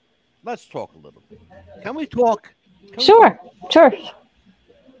 let's talk a little bit. Can we talk? Sure. All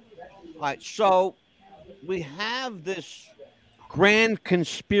right. So we have this grand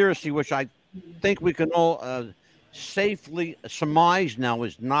conspiracy, which I think we can all safely surmise now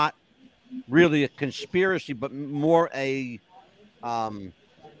is not really a conspiracy, but more a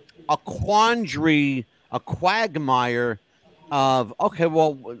quandary, a quagmire of, okay,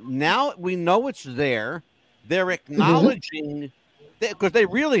 well, now we know it's there. They're acknowledging, because they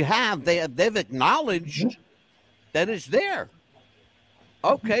really have, they've acknowledged that it's there.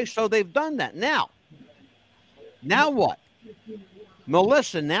 Okay, so they've done that. Now what?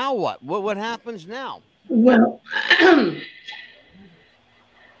 Melissa, now what? What happens now? Well,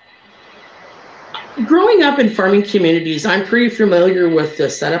 growing up in farming communities, I'm pretty familiar with the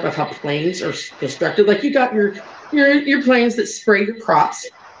setup of how planes are constructed. Like you got your planes that spray your crops,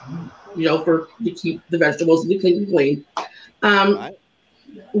 to keep the vegetables and to clean. Right.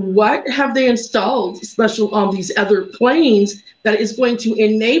 What have they installed special on these other planes that is going to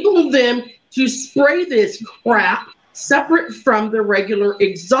enable them to spray this crap separate from the regular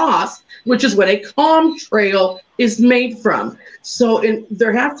exhaust, which is what a contrail is made from? So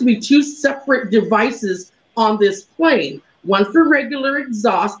there have to be two separate devices on this plane, one for regular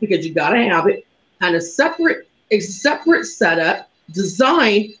exhaust, because you got to have it, and a separate setup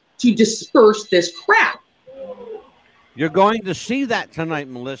designed to disperse this crap. You're going to see that tonight,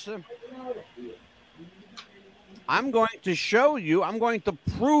 Melissa. I'm going to show you. I am going to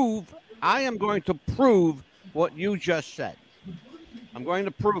prove what you just said. I'm going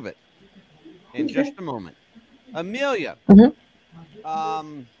to prove it in just a moment. Amelia,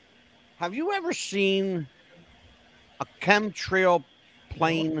 have you ever seen a chemtrail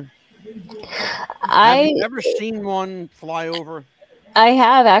plane? Have you ever seen one fly over? I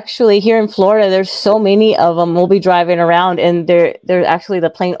have, actually. Here in Florida, there's so many of them. We'll be driving around, and they're actually, the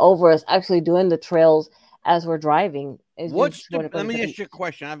plane over us actually doing the trails as we're driving. Let me ask you a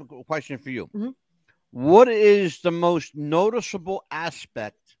question. I have a question for you. What is the most noticeable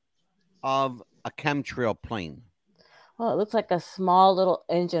aspect of a chemtrail plane? Well, it looks like a small little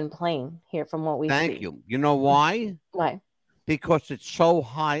engine plane here from what we see. Thank you. You know why? Why? Because it's so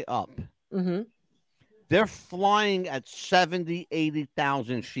high up. They're flying at 70,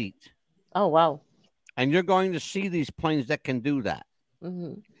 80,000 feet. Oh, wow. And you're going to see these planes that can do that.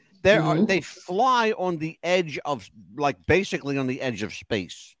 They fly on the edge of, like, basically on the edge of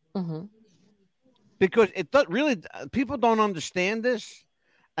space. Mm-hmm. Because people don't understand this,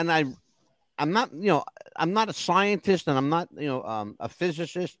 and I'm not, I'm not a scientist, and I'm not, a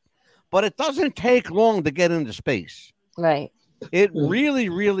physicist, but it doesn't take long to get into space. Right. It really,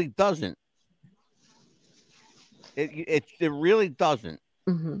 really doesn't. It really doesn't.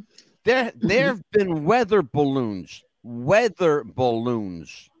 Mm-hmm. There have been weather balloons,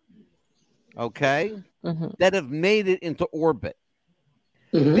 okay, that have made it into orbit.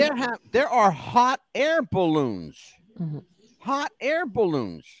 There are hot air balloons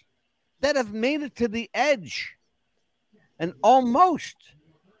that have made it to the edge and almost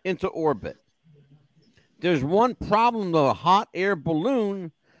into orbit. There's one problem, though. A hot air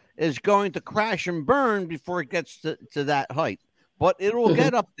balloon is going to crash and burn before it gets to that height, but it will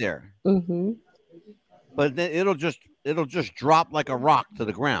get up there. But then it'll just drop like a rock to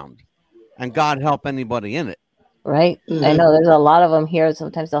the ground, and God help anybody in it. Right. I know there's a lot of them here.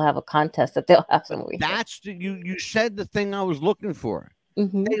 Sometimes they'll have a contest that they'll have some. You said the thing I was looking for.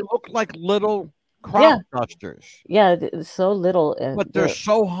 They look like little crop dusters. Yeah, it's so little. But they're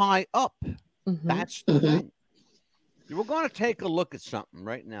so high up. That's the thing. We're going to take a look at something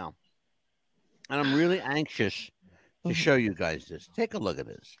right now. And I'm really anxious to show you guys this. Take a look at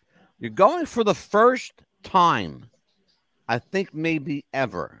this. You're going for the first time, I think maybe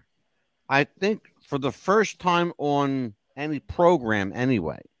ever. I think for the first time on any program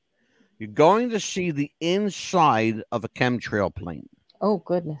anyway, you're going to see the inside of a chemtrail plane. Oh,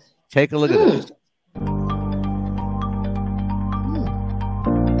 goodness. Take a look at this.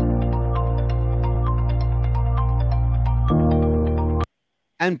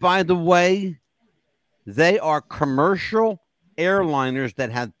 And by the way, they are commercial airliners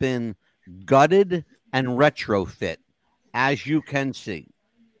that have been gutted and retrofit, as you can see.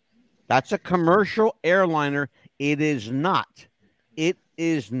 That's a commercial airliner. It is not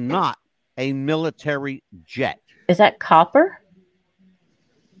a military jet. Is that copper?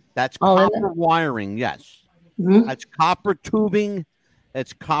 That's copper wiring, yes. That's copper tubing.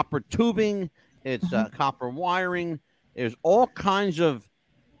 It's copper tubing. It's copper wiring. There's all kinds of...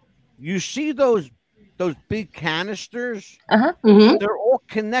 You see those big canisters? They're all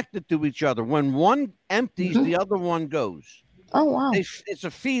connected to each other. When one empties, the other one goes. Oh, wow. It's a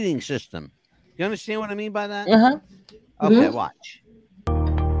feeding system. You understand what I mean by that? Uh-huh. Okay, watch.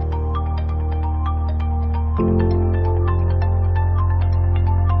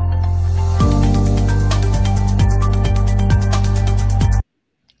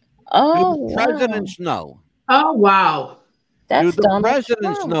 Oh, Do the presidents know? Oh, wow. Do the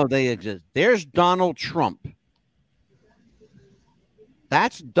presidents know they exist? There's Donald Trump.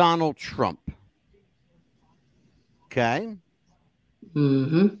 That's Donald Trump. Okay?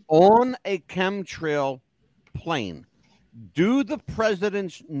 On a chemtrail plane. Do the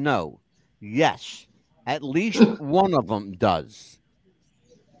presidents know? Yes. At least one of them does.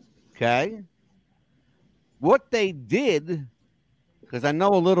 Okay? What they did, because I know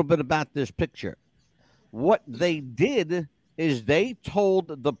a little bit about this picture. What they did is they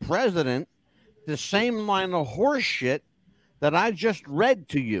told the president the same line of horse shit that I just read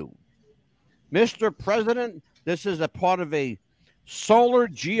to you. Mr. President, this is a part of a solar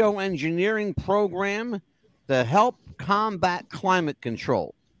geoengineering program to help combat climate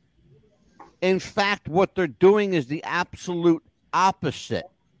control. In fact, what they're doing is the absolute opposite.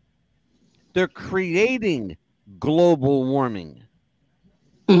 They're creating global warming.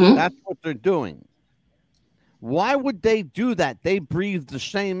 That's what they're doing. Why would they do that? They breathe the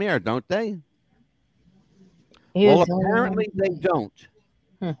same air, don't they? Well, apparently they don't.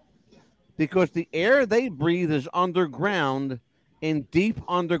 Because the air they breathe is underground in deep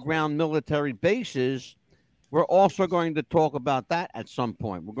underground military bases. We're also going to talk about that at some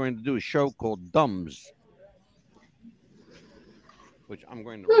point. We're going to do a show called Dumbs, which I'm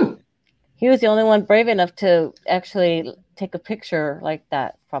going to read. He was the only one brave enough to actually take a picture like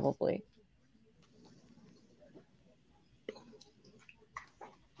that, probably.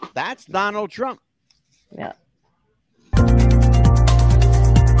 That's Donald Trump. Yeah.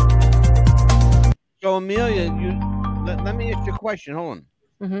 So Amelia, let me ask you a question. Hold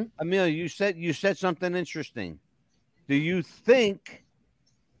on. Amelia, you said something interesting. Do you think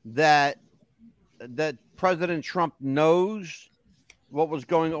that President Trump knows what was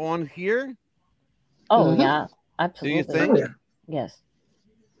going on here? Oh yeah, absolutely. Do you think? Yes.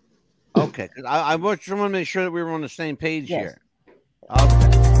 Okay, because I just want to make sure that we were on the same page here. Okay.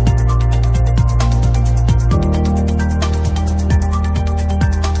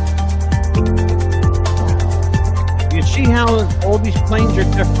 You see how all these planes are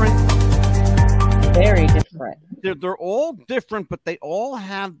different? Very different. They're all different, but they all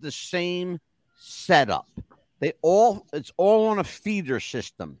have the same setup. It's all on a feeder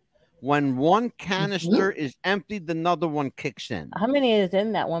system. When one canister is emptied, another one kicks in. How many is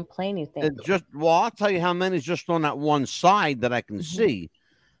in that one plane, you think? I'll tell you how many is just on that one side that I can see.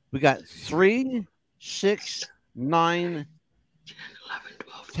 We got 3, 6, 9,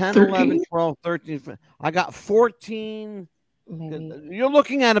 10, 11, 12, 13. I got 14. Maybe. You're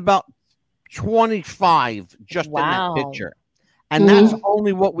looking at about 25 just in that picture. And that's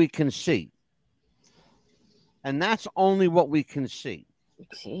only what we can see.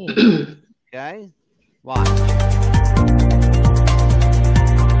 Okay? Watch.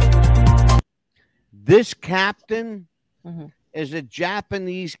 This captain is a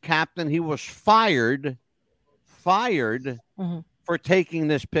Japanese captain. He was fired for taking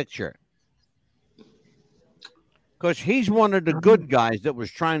this picture. Because he's one of the good guys that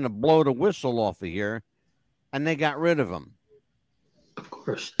was trying to blow the whistle off of here, and they got rid of him. Of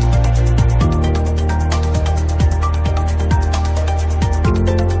course.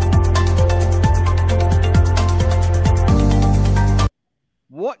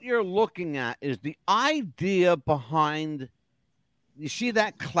 What you're looking at is the idea behind, you see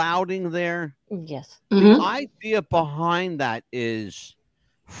that clouding there? Yes. The idea behind that is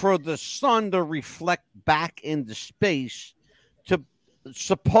for the sun to reflect back into space to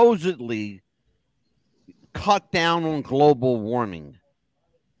supposedly cut down on global warming.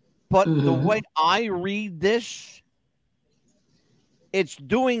 But the way I read this, it's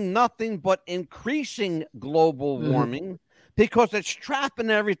doing nothing but increasing global warming because it's trapping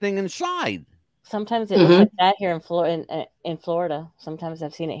everything inside. Sometimes it looks like that here in Florida. Sometimes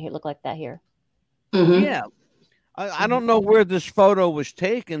I've seen it here look like that here. Yeah. I don't know where this photo was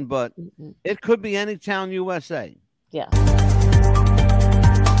taken, but it could be any town USA. Yeah.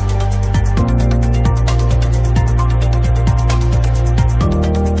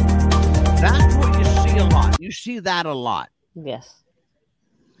 That's what you see a lot. You see that a lot. Yes.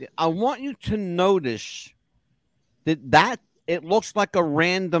 I want you to notice that it looks like a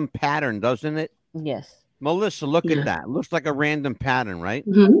random pattern, doesn't it? Yes. Melissa, look at that. It looks like a random pattern, right?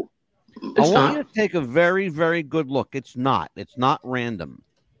 I want you to take a very, very good look. It's not. It's not random.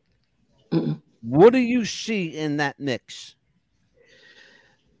 What do you see in that mix?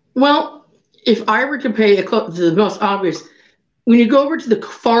 Well, if I were to pay the most obvious, when you go over to the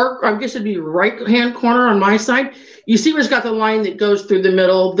far, I guess it'd be right-hand corner on my side, you see where it's got the line that goes through the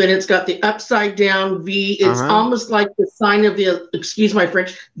middle, then it's got the upside down V. It's almost like the sign of the, excuse my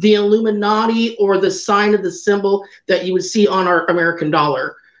French, the Illuminati, or the sign of the symbol that you would see on our American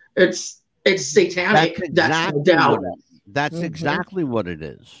dollar. It's satanic. That's no doubt. That's exactly what it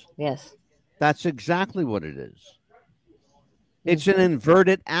is. Yes. That's exactly what it is. It's an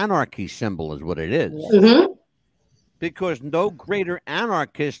inverted anarchy symbol is what it is. Because no greater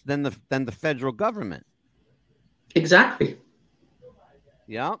anarchist than the federal government. Exactly.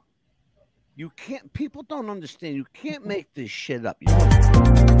 Yeah. You can't, people don't understand. You can't make this shit up. You really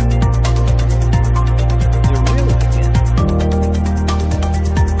can't.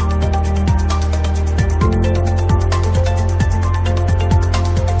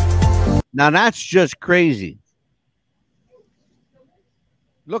 Now that's just crazy.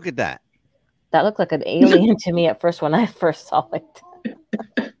 Look at that. That looked like an alien to me at first when I first saw it.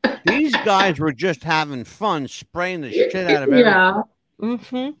 These guys were just having fun spraying the shit out of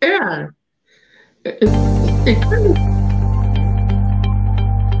everything. Yeah.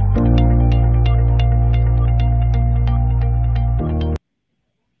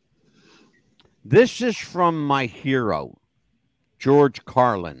 This is from my hero, George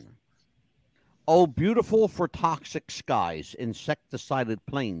Carlin. Oh, beautiful for toxic skies, insecticided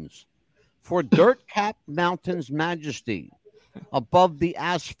plains, for dirt-capped mountains' majesty, above the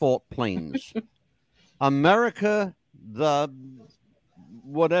asphalt plains. America, the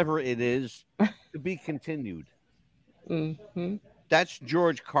whatever it is, to be continued. That's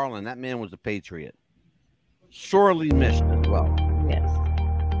George Carlin. That man was a patriot. Sorely missed as well. Yes.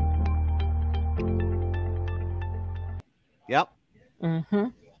 Yep.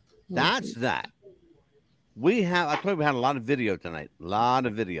 That's that. I told you we had a lot of video tonight. A lot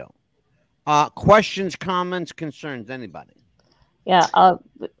of video. Questions, comments, concerns, anybody? Yeah.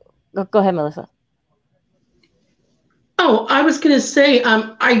 Go ahead, Melissa. Oh, I was going to say,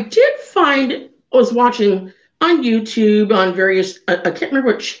 I did I was watching on YouTube on various, I can't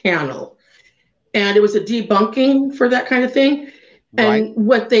remember what channel, and it was a debunking for that kind of thing. And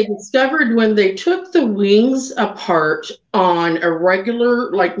what they discovered when they took the wings apart on a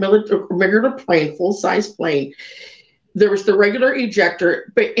regular, like regular plane, full-size plane, there was the regular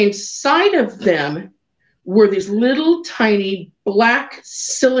ejector, but inside of them were these little tiny black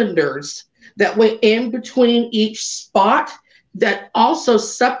cylinders that went in between each spot that also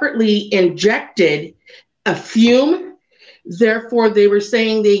separately injected a fume. Therefore, they were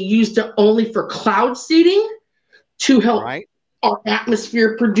saying they used it only for cloud seeding to help our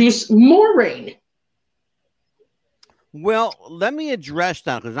atmosphere produce more rain. Well, let me address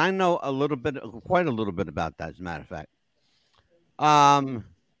that because I know quite a little bit about that, as a matter of fact.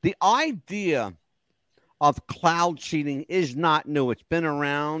 The idea of cloud seeding is not new. It's been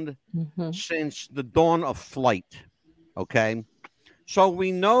around since the dawn of flight. Okay. So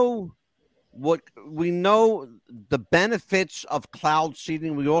we know the benefits of cloud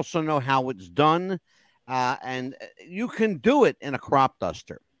seeding. We also know how it's done. And you can do it in a crop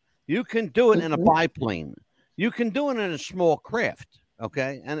duster. You can do it in a biplane. You can do it in a small craft.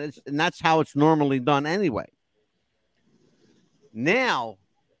 Okay. And that's how it's normally done anyway. Now,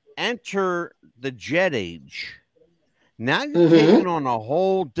 enter the jet age. Now you're taking on a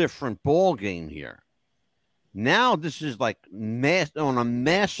whole different ball game here. Now this is like on a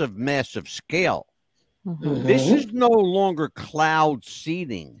massive scale. This is no longer cloud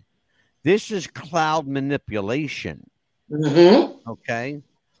seeding. This is cloud manipulation. Okay?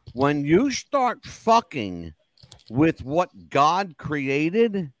 When you start fucking with what God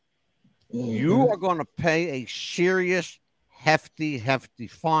created, you are going to pay a serious, hefty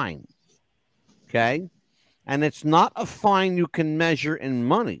fine. Okay? And it's not a fine you can measure in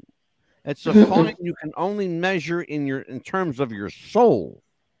money. It's a fine you can only measure in terms of your soul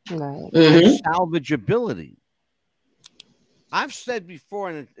and salvageability. I've said before,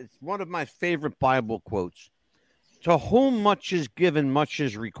 and it's one of my favorite Bible quotes: "To whom much is given, much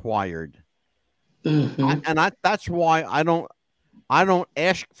is required." That's why I don't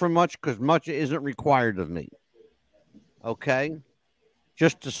ask for much, because much isn't required of me. Okay,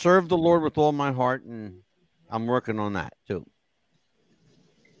 just to serve the Lord with all my heart, and I'm working on that too.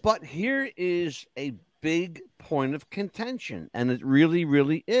 But here is a big point of contention, and it really,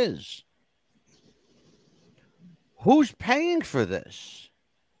 really is. Who's paying for this?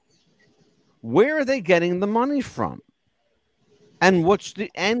 Where are they getting the money from? And what's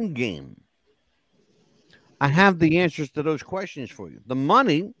the end game? I have the answers to those questions for you. The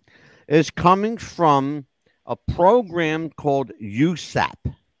money is coming from a program called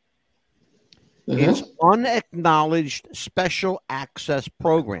USAP. It's unacknowledged special access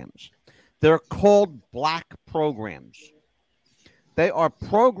programs. They're called black programs. They are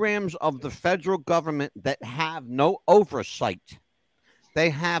programs of the federal government that have no oversight.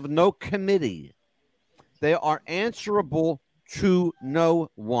 They have no committee. They are answerable to no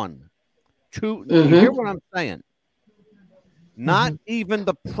one. You hear what I'm saying? Not even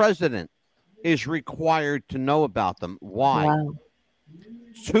the president is required to know about them. Why? Wow.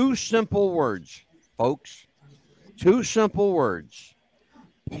 Two simple words, folks. Two simple words.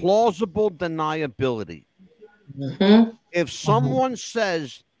 Plausible deniability. If someone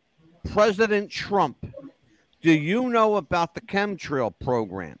says, President Trump, do you know about the chemtrail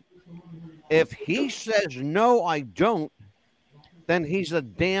program? If he says, no, I don't, then he's a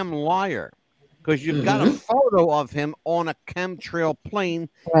damn liar, because you've got a photo of him on a chemtrail plane,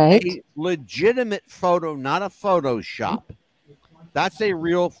 a legitimate photo, not a Photoshop. That's a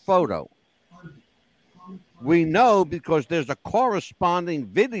real photo. We know because there's a corresponding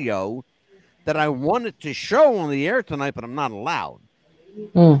video that I wanted to show on the air tonight, but I'm not allowed.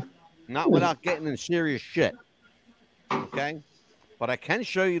 Not without getting in serious shit. Okay? But I can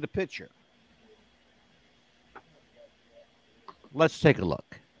show you the picture. Let's take a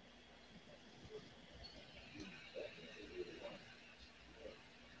look.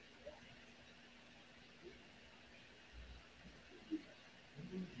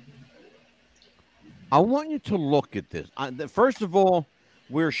 I want you to look at this. First of all,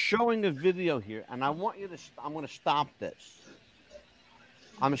 we're showing a video here, and I'm going to stop this.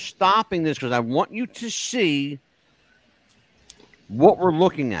 I'm stopping this because I want you to see what we're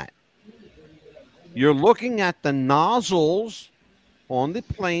looking at. You're looking at the nozzles on the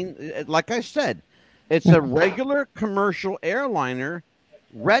plane. Like I said, it's a regular commercial airliner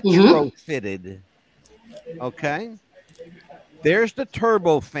retrofitted. Okay? There's the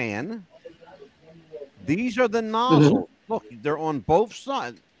turbofan. These are the nozzles. Look, they're on both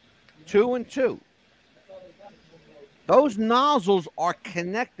sides, 2 and 2. Those nozzles are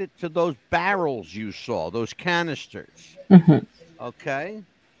connected to those barrels you saw, those canisters. Okay,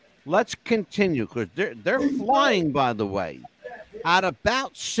 let's continue, because they're flying, by the way, at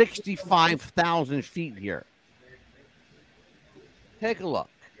about 65,000 feet here. Take a look.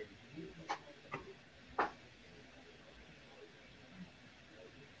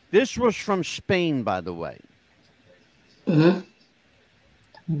 This was from Spain, by the way.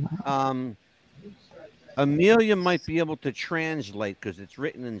 Amelia might be able to translate because it's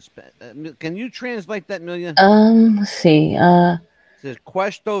written in Spanish. Can you translate that, Amelia? Let's see. It says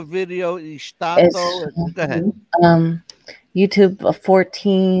Questo video estado. Go ahead. YouTube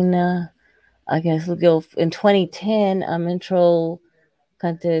 14. I guess we'll go in 2010. Intro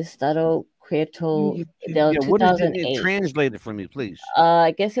Contestado Creato del 2008. Translate it for me, please.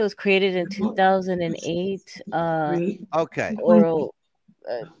 I guess it was created in 2008. Okay. Oral.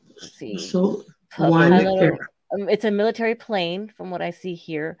 Let's see. It's a military plane, from what I see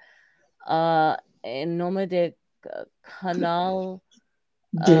here. In Nome de Canal,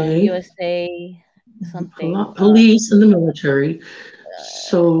 USA, something. Police and the military.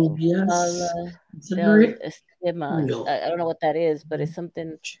 So yes. I don't know what that is, but it's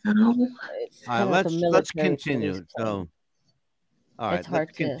something. It's all right, let's continue. So, all right,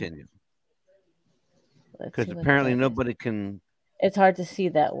 let's continue. Because apparently nobody can. It's hard to see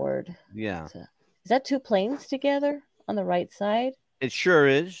that word. Yeah. So, is that two planes together on the right side? It sure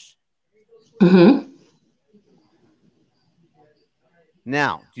is.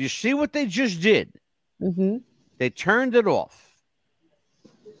 Now, do you see what they just did? They turned it off.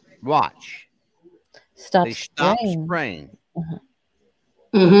 Watch. They stopped spraying.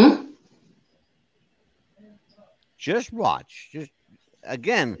 Just watch. Just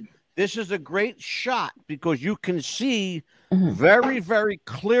again, this is a great shot because you can see very, very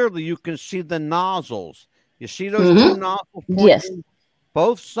clearly. You can see the nozzles. You see those two nozzles? Yes.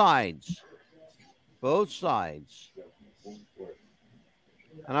 Both sides. Both sides.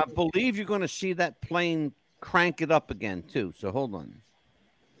 And I believe you're going to see that plane crank it up again, too. So hold on.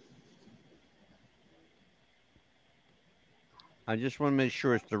 I just want to make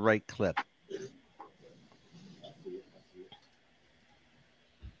sure it's the right clip.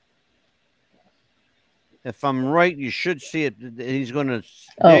 If I'm right, you should see it. He's going to.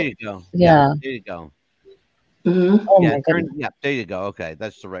 There you go. Yeah. There you go. Oh my goodness. There you go. Okay,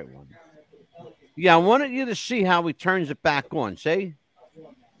 that's the right one. Yeah, I wanted you to see how he turns it back on. See?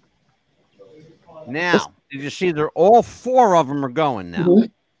 Now, did you see all four of them are going now?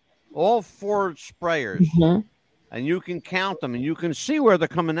 All four sprayers. And you can count them and you can see where they're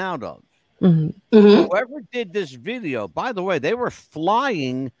coming out of. Whoever did this video, by the way, they were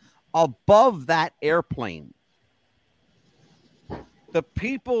flying above that airplane. The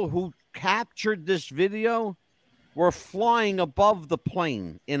people who captured this video were flying above the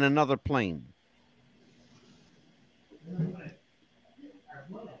plane in another plane.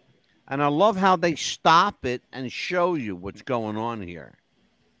 And I love how they stop it and show you what's going on here.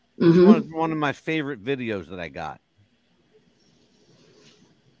 It's one of my favorite videos that I got.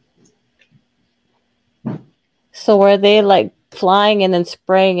 So were they like flying and then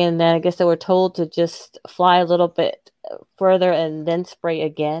spraying, and then I guess they were told to just fly a little bit further and then spray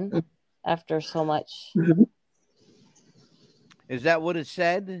again after so much? Is that what it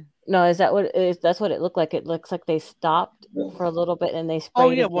said? No, that's what it looked like. It looks like they stopped for a little bit and they sprayed. Oh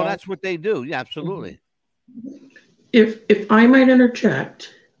yeah, well that's what they do. Yeah, absolutely. If I might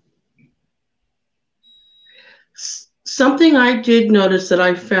interject, something I did notice that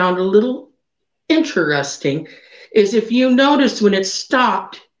I found a little interesting is if you notice when it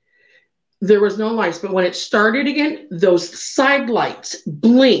stopped, there was no lights, but when it started again, those side lights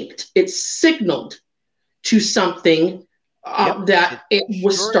blinked. It signaled to something that it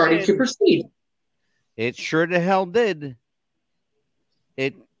was sure starting to proceed. It sure the hell did.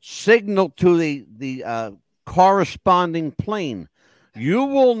 It signaled to the corresponding plane. You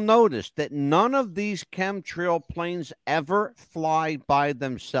will notice that none of these chemtrail planes ever fly by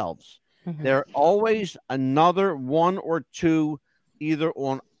themselves. They're always another one or two, either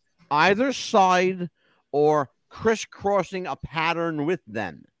on either side or crisscrossing a pattern with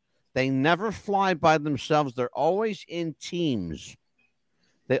them. They never fly by themselves. They're always in teams.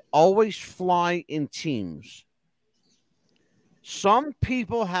 They always fly in teams. Some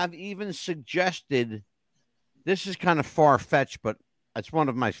people have even suggested, this is kind of far-fetched, but it's one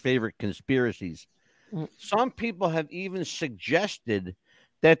of my favorite conspiracies. Some people have even suggested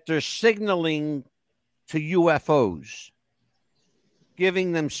that they're signaling to UFOs,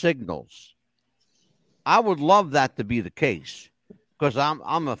 giving them signals. I would love that to be the case because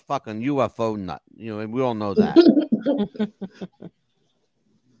I'm a fucking UFO nut, and we all know that.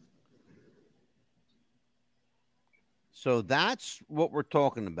 So that's what we're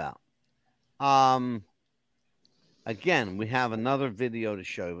talking about. Again, we have another video to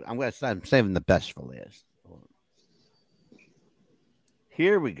show you. I'm saving the best for last.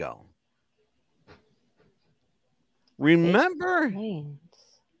 Here we go. Remember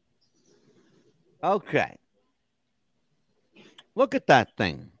Okay. Look at that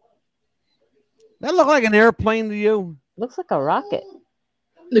thing. That look like an airplane to you? Looks like a rocket.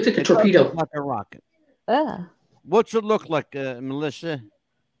 Looks like a torpedo. Look like a rocket. Yeah. What's it look like, Melissa?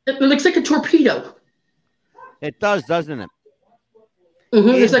 It looks like a torpedo. It does, doesn't it?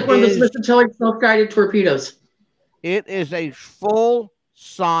 It's like one of those Mr. self-guided torpedoes. It is a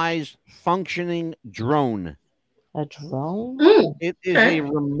full-size functioning drone. A drone? It is a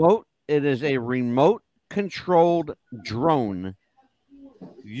remote. It is a remote-controlled drone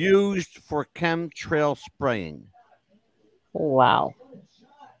used for chemtrail spraying. Wow.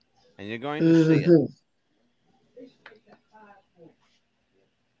 And you're going to see it.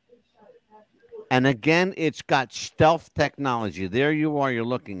 And again, it's got stealth technology. There you are. You're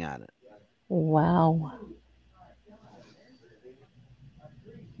looking at it. Wow.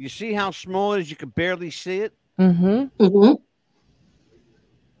 You see how small it is? You can barely see it.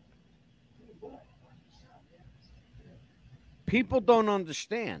 People don't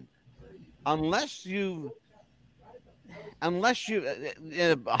understand unless you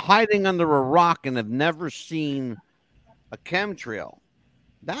hiding under a rock and have never seen a chemtrail.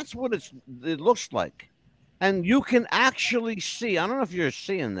 That's what it looks like. And you can actually see, I don't know if you're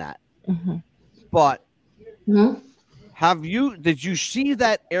seeing that, but did you see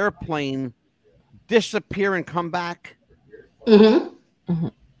that airplane disappear and come back? I'm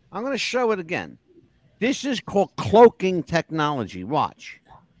going to show it again. This is called cloaking technology. Watch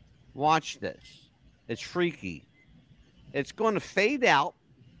this. It's freaky. It's going to fade out.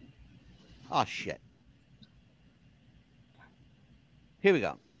 Oh, shit. Here we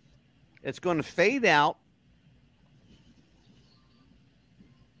go. It's going to fade out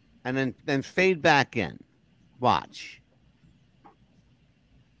and then fade back in. Watch.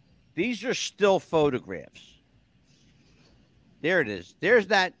 These are still photographs. There it is. There's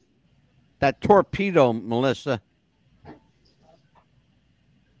that torpedo, Melissa.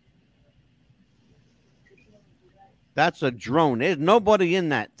 That's a drone. There's nobody in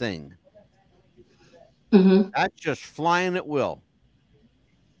that thing. That's just flying at will.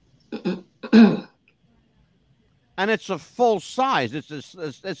 And it's a full size. It's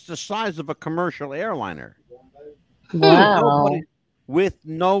the size of a commercial airliner. Wow. With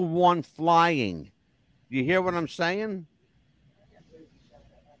no one flying. You hear what I'm saying?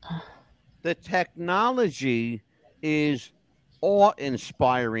 The technology is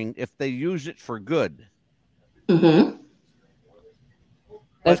awe-inspiring if they use it for good.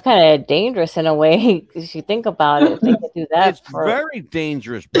 That's kind of dangerous in a way, because you think about it. If they could do that, it's very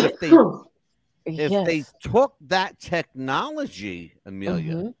dangerous. But if they took that technology,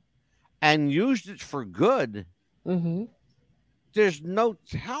 Amelia, and used it for good, there's no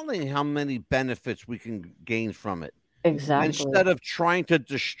telling how many benefits we can gain from it. Exactly. Instead of trying to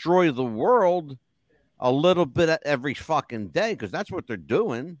destroy the world a little bit every fucking day, because that's what they're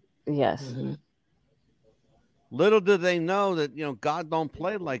doing. Yes. Little do they know that, God don't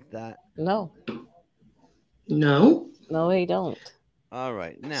play like that. No. No, he don't. All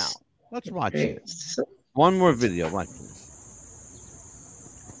right. Now, let's watch it. One more video. Watch this.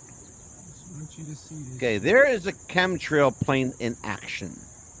 Okay, there is a chemtrail plane in action.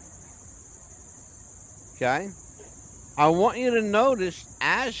 Okay? I want you to notice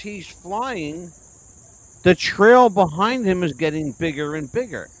as he's flying, the trail behind him is getting bigger and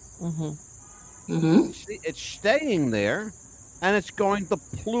bigger. See, it's staying there, and it's going to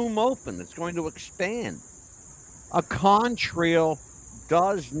plume open. It's going to expand. A contrail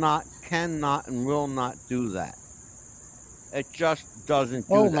does not, cannot, and will not do that. It just doesn't do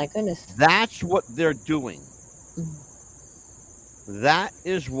that. Oh, my goodness. That's what they're doing. That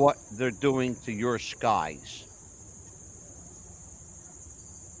is what they're doing to your skies.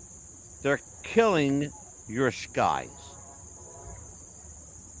 They're killing your skies.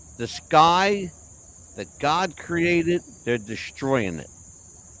 The sky that God created, they're destroying it.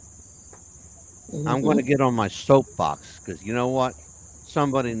 I'm going to get on my soapbox because you know what?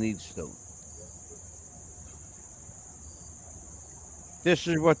 Somebody needs to. This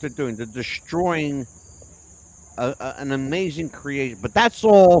is what they're doing. They're destroying an amazing creation. But that's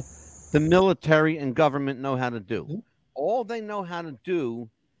all the military and government know how to do. All they know how to do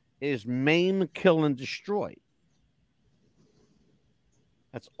is maim, kill, and destroy.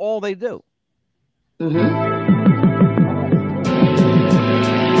 That's all they do.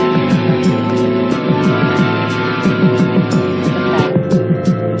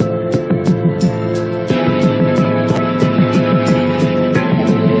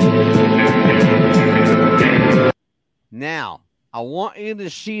 Now, I want you to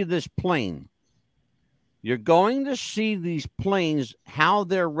see this plane. You're going to see these planes, how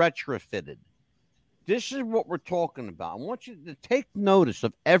they're retrofitted. This is what we're talking about. I want you to take notice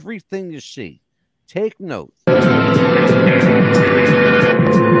of everything you see. Take note.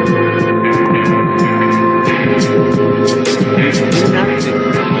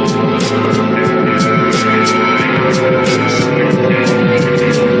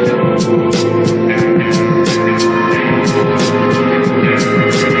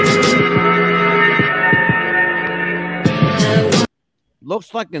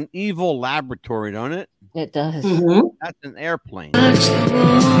 Looks like an evil laboratory, don't it? It does. Mm-hmm. That's an airplane.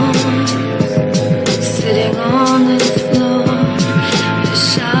 Sitting on the floor, the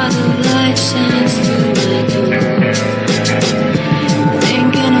shadow light shines through my door.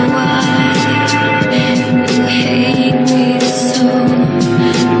 Thinking why you hate me so.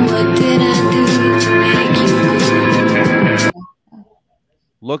 What did I do to make you go?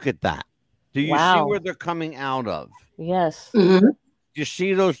 Look at that. Do you see where they're coming out of? Yes. Mm-hmm. Do you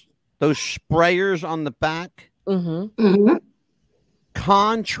see those sprayers on the back? Mm-hmm. Mm-hmm.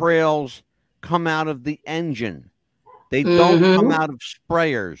 Contrails come out of the engine. They don't come out of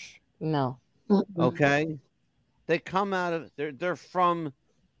sprayers. No. Okay? They come out of they're from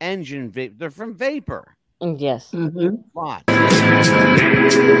engine vapor. They're from vapor. Yes. Mm-hmm. Watch.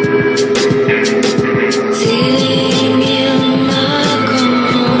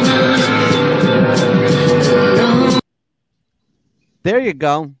 There you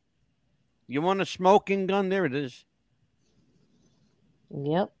go. You want a smoking gun? There it is.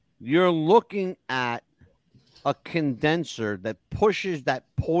 Yep. You're looking at a condenser that pushes that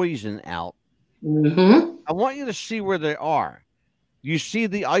poison out. Mm-hmm. I want you to see where they are. You see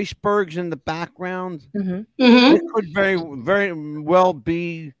the icebergs in the background? Mm-hmm. Mm-hmm. It could very, very well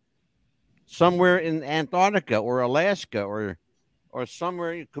be somewhere in Antarctica or Alaska or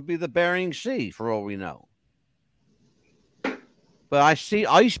somewhere. It could be the Bering Sea, for all we know. But I see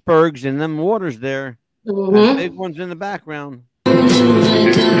icebergs in them waters there. Mm-hmm. And big ones in the background.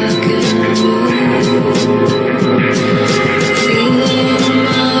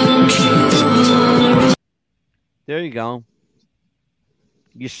 There you go.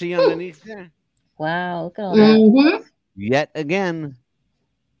 You see underneath there? Wow, look at all that. Mm-hmm. Yet again,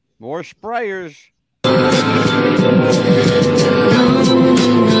 more sprayers.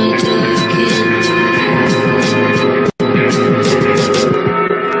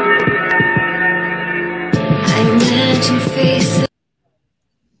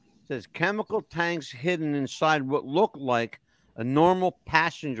 Says chemical tanks hidden inside what looked like a normal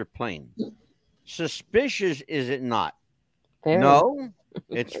passenger plane. Suspicious, is it not? Very. No,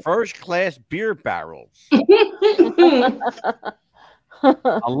 it's first-class beer barrels.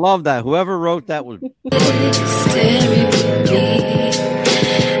 I love that. Whoever wrote that was good.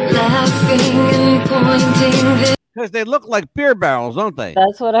 Because they look like beer barrels, don't they?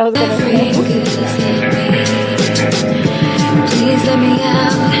 That's what I was going to say. Please let me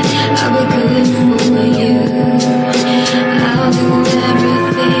out. I'll be good for you. I'll do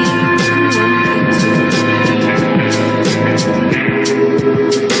everything.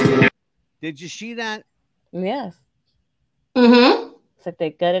 Did you see that? Yes. Mm-hmm. It's like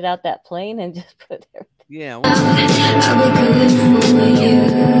they gutted out that plane and just put everything. Yeah. I'll be good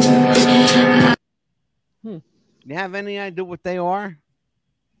for you. You have any idea what they are?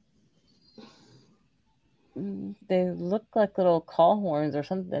 They look like little call horns or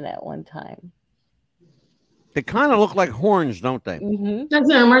something at one time. They kind of look like horns, don't they? Mm-hmm. That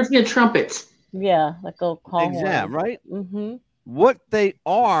reminds me of trumpets. Yeah, like little call horns. Yeah, right? Mm-hmm. What they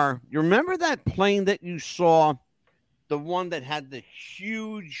are, you remember that plane that you saw, the one that had the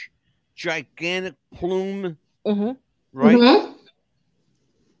huge, gigantic plume? Mm-hmm. Right? Mm-hmm.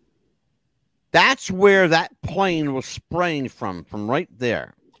 That's where that plane was spraying from right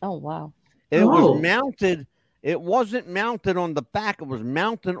there. Oh, wow. It was mounted. It wasn't mounted on the back. It was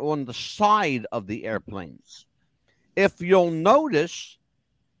mounted on the side of the airplanes. If you'll notice,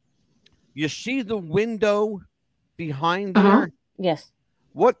 you see the window behind there? Yes.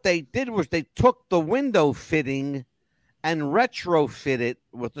 What they did was they took the window fitting and retrofit it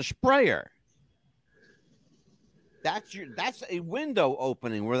with a sprayer. That's a window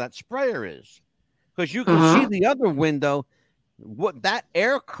opening where that sprayer is. Because you can see the other window. What that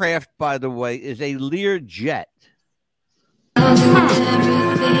aircraft, by the way, is a Lear jet. And that's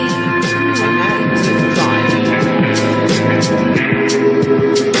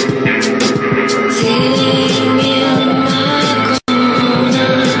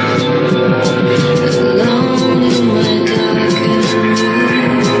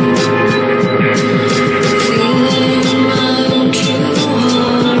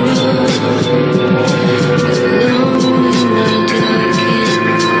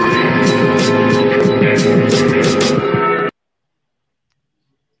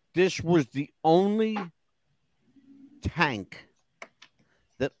this was the only tank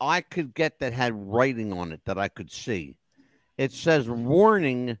that I could get that had writing on it that I could see. It says,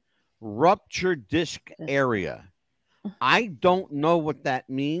 warning, rupture disc area. I don't know what that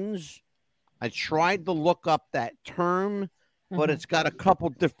means. I tried to look up that term, but it's got a couple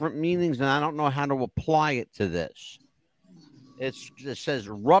different meanings, and I don't know how to apply it to this. It says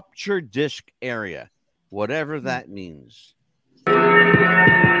rupture disc area, whatever that means.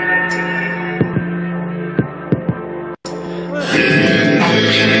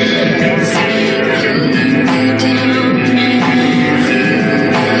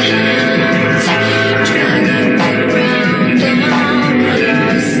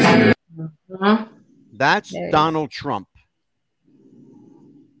 That's Donald Trump.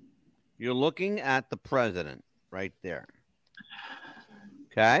 You're looking at the president right there.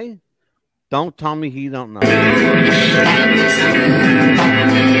 Okay? Don't tell me he don't know.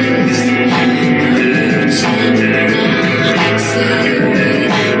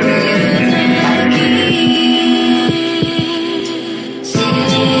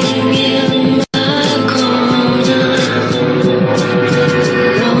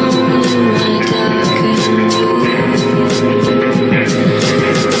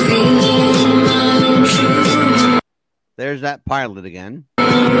 There's that pilot again.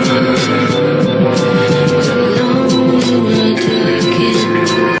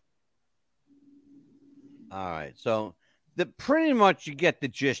 All right, so pretty much you get the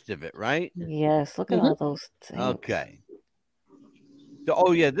gist of it, right? Yes, look at all those things. Okay.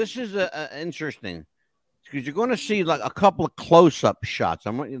 Oh yeah, this is interesting because you're going to see like a couple of close-up shots.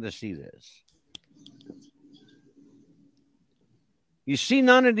 I want you to see this. You see,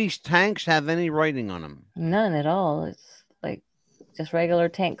 none of these tanks have any writing on them. None at all. It's like just regular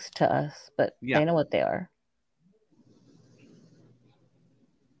tanks to us, but they know what they are.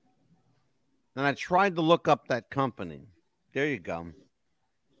 And I tried to look up that company. There you go.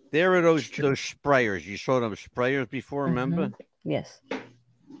 There are those sprayers. You saw those sprayers before, remember? Yes.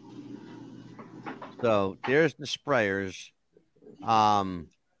 So there's the sprayers.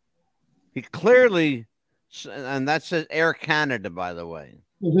 He clearly, and that says Air Canada, by the way.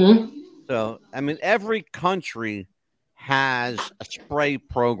 So, I mean, every country has a spray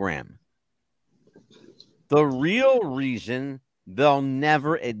program. The real reason they'll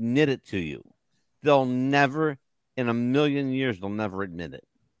never admit it to you. They'll never, in a million years, they'll never admit it.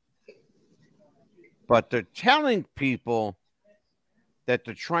 But they're telling people that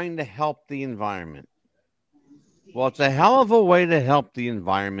they're trying to help the environment. Well, it's a hell of a way to help the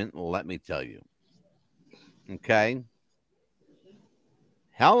environment, let me tell you. Okay?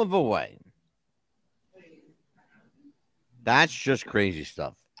 Hell of a way. That's just crazy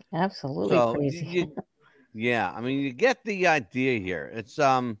stuff. Absolutely crazy. Yeah, I mean, you get the idea here. It's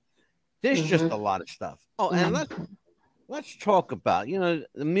there's just a lot of stuff. Oh, and let's talk about,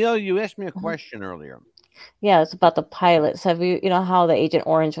 Emil, you asked me a question earlier. Yeah, it's about the pilots. Have you know how the Agent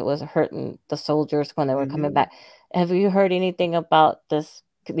Orange was hurting the soldiers when they were coming back? Have you heard anything about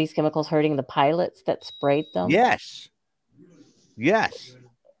these chemicals hurting the pilots that sprayed them? Yes.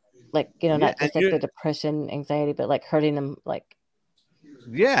 Like, not just like the depression, anxiety, but like hurting them, like.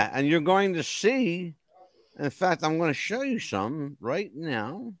 Yeah, and you're going to see. In fact, I'm going to show you some right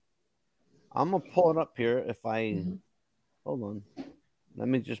now. I'm going to pull it up here if I... Hold on. Let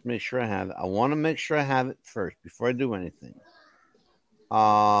me just make sure I have it. I want to make sure I have it first before I do anything.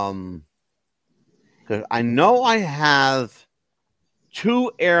 Because I know I have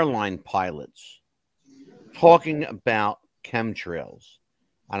 2 airline pilots talking about chemtrails.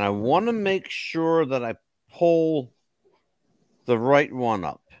 And I want to make sure that I pull the right one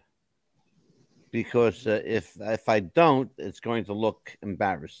up. Because if I don't, it's going to look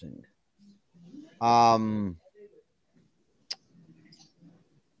embarrassing. I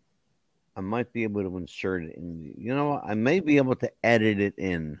might be able to insert it in. You know what? I may be able to edit it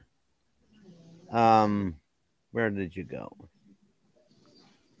in. Where did you go?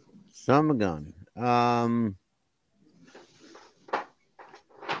 Some gun.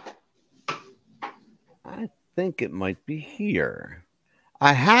 I think it might be here.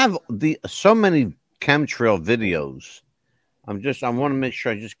 I have so many chemtrail videos. I want to make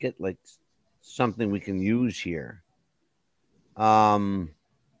sure I just get like something we can use here.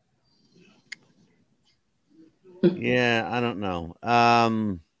 Yeah, I don't know.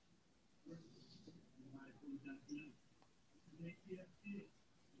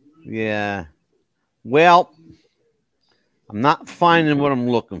 Yeah. Well, I'm not finding what I'm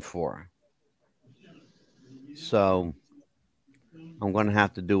looking for. So I'm going to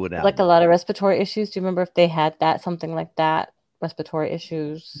have to do it out. Like a lot of respiratory issues. Do you remember if they had something like that respiratory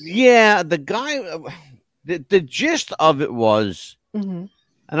issues. Yeah, the guy, the gist of it was, Mm-hmm.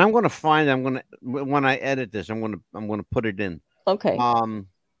 and I'm going to find. I'm going to when I edit this, I'm going to put it in. Okay.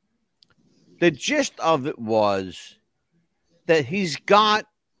 The gist of it was that he's got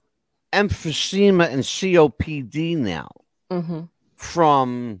emphysema and COPD now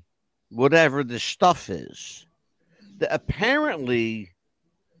from whatever the stuff is. That apparently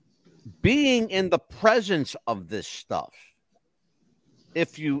being in the presence of this stuff,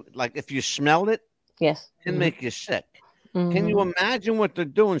 if you smell it, yes, can make you sick. Can you imagine what they're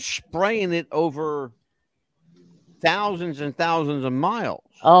doing, spraying it over thousands and thousands of miles?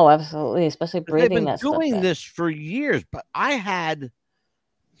 Oh, absolutely, especially breathing that stuff. They've been doing this for years, but I had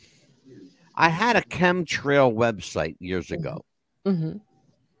a chemtrail website years ago in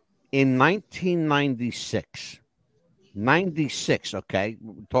 1996. 96, okay,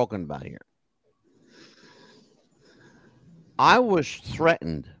 we're talking about here. I was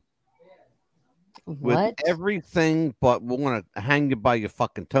threatened with everything, but we're going to hang you by your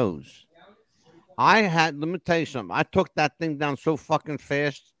fucking toes. Let me tell you something. I took that thing down so fucking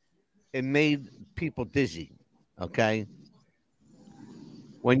fast, it made people dizzy, okay?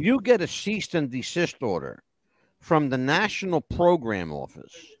 When you get a cease and desist order from the National Program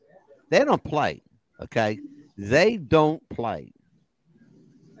Office, they don't play, okay? They don't play.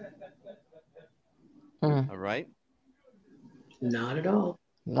 All right? Not at all.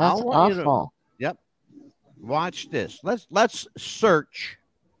 That's awful. Yep. Watch this. Let's search.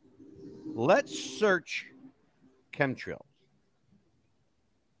 Let's search chemtrails.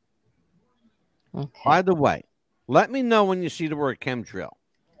 Okay. By the way, let me know when you see the word chemtrail,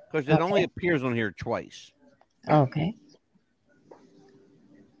 because it only appears on here twice. Okay.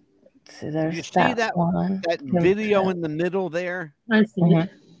 So there's you see that one. That video in the middle there? I see.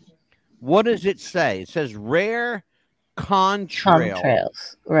 What does it say? It says rare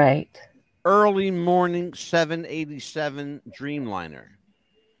contrails. Right. Early morning 787 Dreamliner.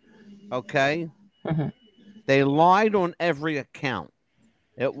 Okay? They lied on every account.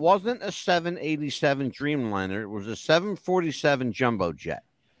 It wasn't a 787 Dreamliner. It was a 747 jumbo jet.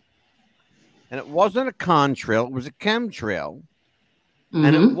 And it wasn't a contrail. It was a chemtrail.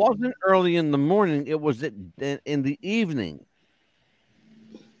 And it wasn't early in the morning. It was in the evening.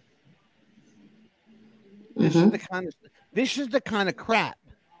 This is the kind of crap.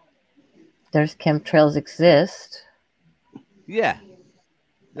 There's chemtrails exist. Yeah.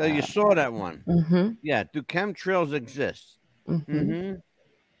 So you saw that one. Yeah. Do chemtrails exist?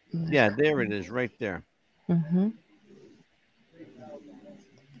 Yeah, there it is, right there.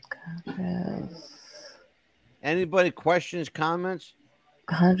 Contrails. Anybody questions, comments?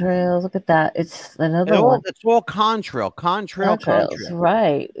 Contrails, look at that. It's another one. It's all contrail. Contrails.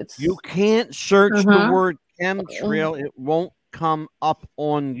 Right. You can't search the word chemtrail. It won't come up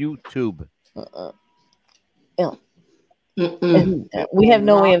on YouTube. We have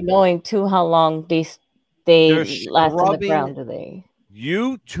no way of knowing, too, how long they last in the ground, do they?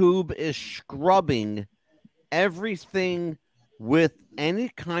 YouTube is scrubbing everything with any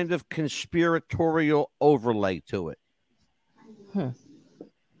kind of conspiratorial overlay to it.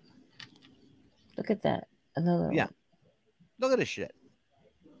 Look at that. Another one. Look at this shit.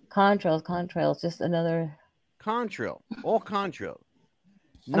 Contrails, just another contrail. All contrails.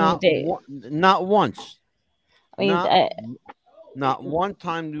 Not once. I mean, not one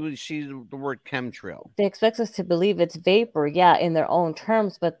time do we see the word chemtrail. They expect us to believe it's vapor, in their own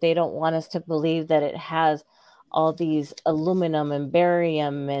terms, but they don't want us to believe that it has all these aluminum and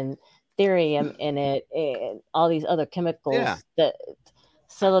barium and therium in it, and all these other chemicals, that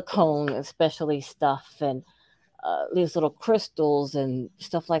silicone especially stuff, and these little crystals and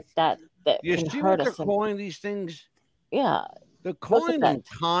stuff like that you can see hurt what us. They're calling these things? Yeah. They're calling them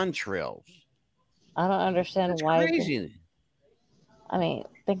contrails. I don't understand why. Crazy. I mean,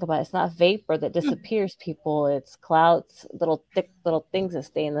 think about it. It's not vapor that disappears, people. It's clouds, thick little things that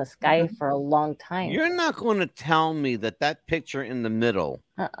stay in the sky for a long time. You're not going to tell me that picture in the middle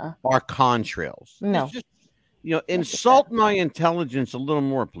are contrails. No. Just, insult my intelligence a little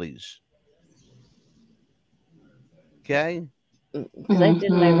more, please. Okay? Because I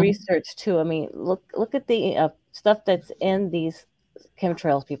did my research, too. I mean, look at the stuff that's in these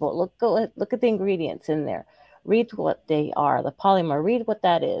chemtrails, people. Look at the ingredients in there. Read what they are. The polymer, read what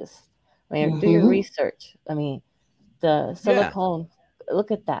that is. I mean, do your research. I mean, the silicone,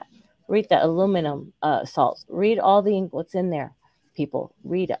 look at that. Read the aluminum salts. Read all what's in there, people.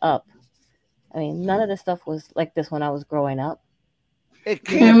 Read up. I mean, none of this stuff was like this when I was growing up. It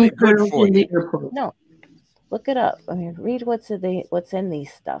can't be good for you. No. Look it up. I mean, read what's in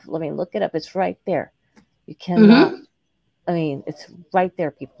these stuff. I mean, look it up. It's right there. You cannot I mean, it's right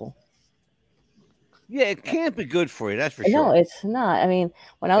there, people. Yeah, it can't be good for you. That's for sure. No, it's not. I mean,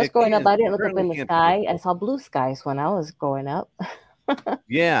 when I was growing up, I didn't look up in the sky. I saw blue skies when I was growing up.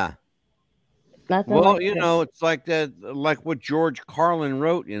 Yeah. Nothing well, like you this. know, it's like that, like what George Carlin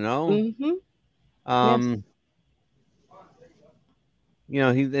wrote. You know, Mm-hmm. Yes. You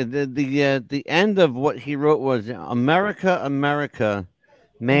know, the end of what he wrote was, "America, America,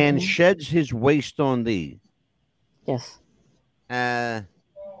 man sheds his waste on thee." Yes. And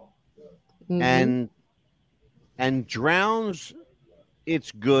drowns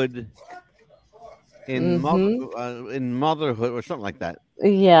its good in motherhood or something like that.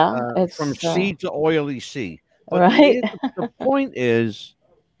 Yeah, it's from sea to oily sea. But right. the point is,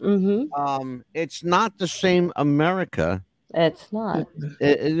 it's not the same America. It's not.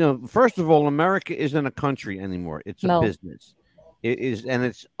 You know, first of all, America isn't a country anymore. It's a business. It is, and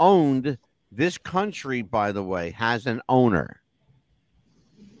it's owned. This country, by the way, has an owner.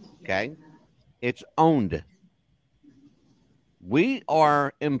 Okay, it's owned. We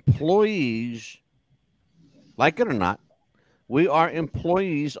are employees, like it or not. We are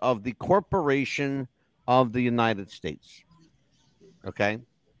employees of the corporation of the United States. Okay?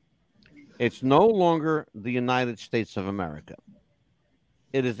 It's no longer the United States of America.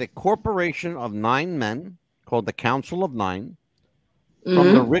 It is a corporation of 9 men called the Council of 9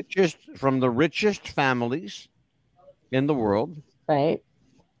 from the richest families in the world. Right.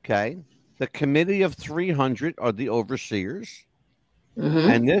 Okay? The Committee of 300 are the overseers.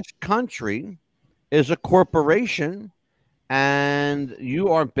 And this country is a corporation, and you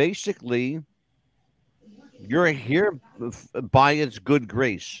are basically, you're here by its good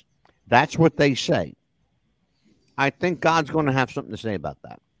grace. That's what they say. I think God's going to have something to say about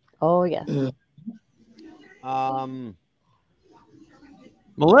that. Oh, yes.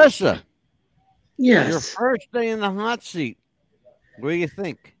 Melissa. Yes. Your first day in the hot seat. What do you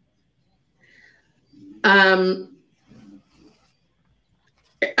think?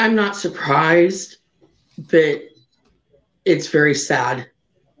 I'm not surprised, but it's very sad.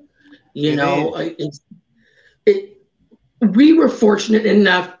 You know, we were fortunate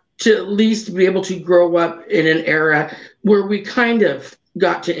enough to at least be able to grow up in an era where we kind of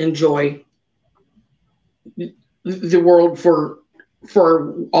got to enjoy the world for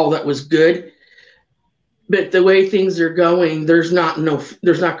all that was good. But the way things are going, there's not going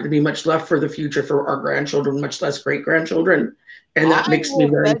to be much left for the future for our grandchildren, much less great grandchildren, and that makes me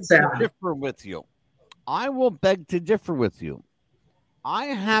very sad. I will beg to differ with you. I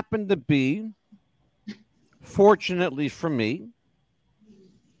happen to be, fortunately for me,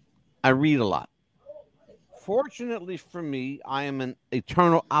 I read a lot. Fortunately for me, I am an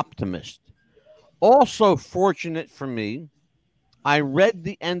eternal optimist. Also fortunate for me, I read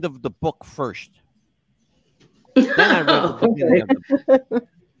the end of the book first. Then I read the beginning of the book.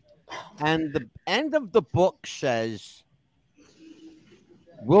 And the end of the book says,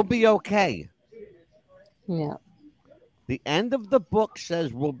 we'll be okay. Yeah. The end of the book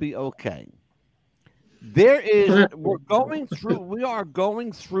says we'll be okay. We are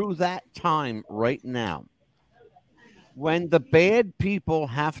going through that time right now when the bad people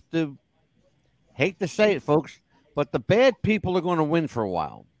have to, hate to say it, folks, but the bad people are going to win for a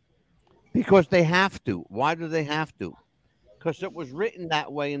while because they have to. Why do they have to? Because it was written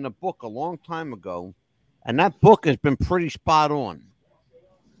that way in the book a long time ago, and that book has been pretty spot on.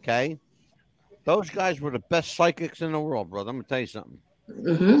 Okay? Those guys were the best psychics in the world, brother. I'm going to tell you something.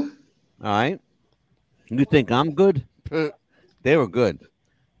 All right? You think I'm good? They were good.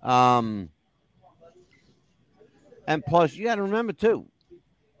 And plus, you got to remember, too,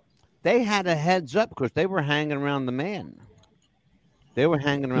 they had a heads up because they were hanging around the man. They were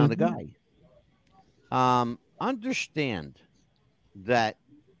hanging around the guy. Understand that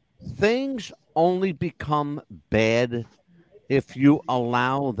things only become bad if you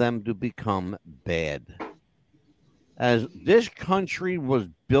allow them to become bad. As this country was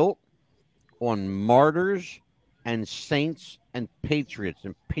built on martyrs and saints and patriots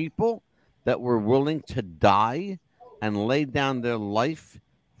and people that were willing to die and lay down their life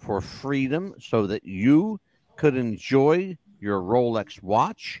for freedom so that you could enjoy your Rolex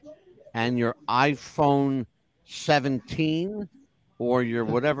watch and your iPhone 17 or your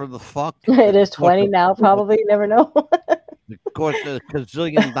whatever the fuck. It is 20 now, probably. You never know. Of course, a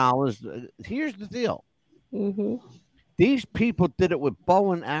gazillion dollars. Here's the deal. These people did it with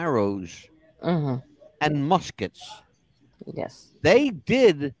bow and arrows and muskets. Yes. They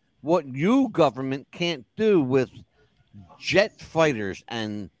did what you government can't do with jet fighters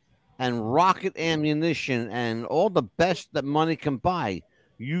and rocket ammunition and all the best that money can buy.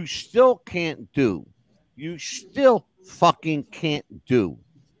 You still can't do. you still fucking can't do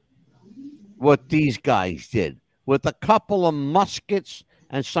what these guys did with a couple of muskets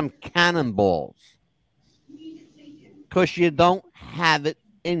and some cannonballs. Because you don't have it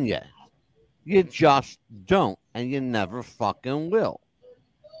in you. You just don't. And you never fucking will.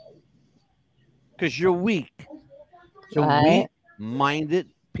 Because you're weak. So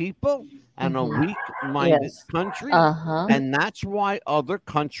weak-minded people and a weak-minded country. And that's why other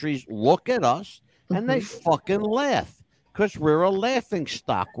countries look at us and they fucking laugh. Because we're a laughing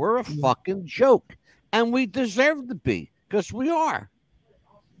stock. We're a fucking joke. And we deserve to be. Because we are.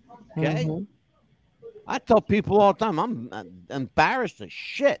 Okay? I tell people all the time, I'm embarrassed as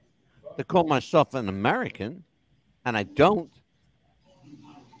shit to call myself an American. And I don't.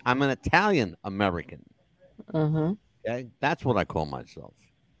 I'm an Italian American. Okay? That's what I call myself.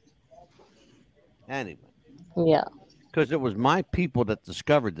 Anyway. Yeah. Because it was my people that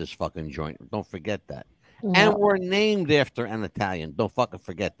discovered this fucking joint. Don't forget that. And we're named after an Italian. Don't fucking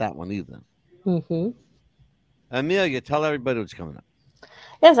forget that one either. Amelia, tell everybody what's coming up.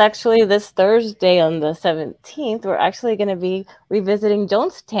 Yes, actually, this Thursday on the 17th, we're actually going to be revisiting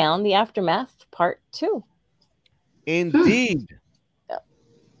Jonestown, The Aftermath, Part 2. Indeed.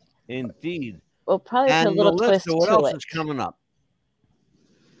 Indeed. We'll probably put a little Melissa, twist what to else it. is coming up?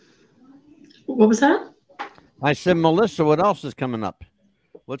 What was that? I said, Melissa, what else is coming up?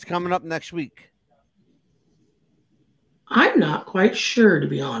 What's coming up next week? I'm not quite sure, to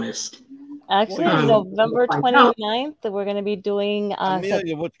be honest. Actually, November 29th, we're going to be doing...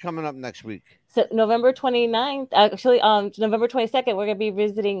 Amelia, what's coming up next week? So November 29th, actually, November 22nd, we're going to be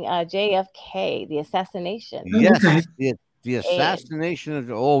visiting JFK, the assassination. Yes, the assassination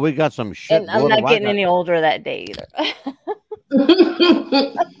of... Oh, we got some shit. And I'm not getting any older that day either.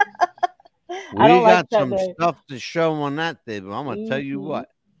 We got some stuff to show on that day, but I'm going to tell you what.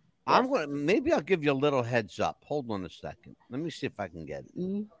 Maybe I'll give you a little heads up. Hold on a second. Let me see if I can get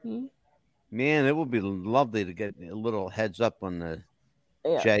it. Man, it would be lovely to get a little heads up on the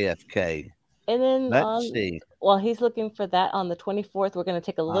JFK. And then let's see. While he's looking for that on the 24th, we're going to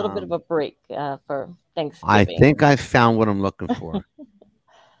take a little bit of a break for Thanksgiving. I think I found what I'm looking for.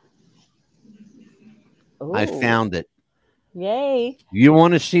 I found it. Yay! You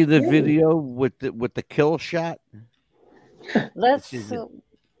want to see the video with the kill shot? This is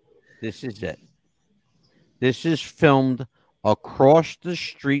it. This is filmed across the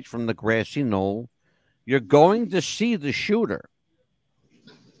street from the grassy knoll. You're going to see the shooter.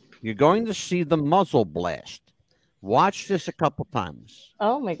 You're going to see the muzzle blast. Watch this a couple times.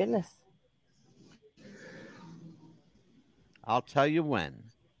 Oh, my goodness. I'll tell you when.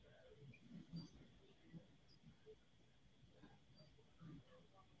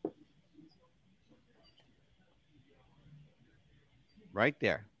 Right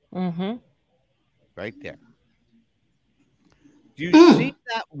there. Right there. Do you see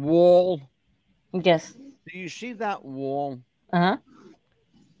that wall? Yes. Do you see that wall? Do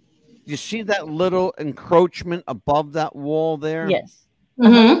you see that little encroachment above that wall there? Yes.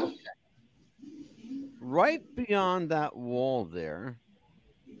 Right beyond that wall there.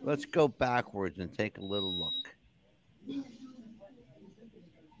 Let's go backwards and take a little look.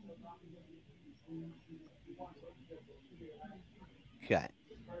 Okay.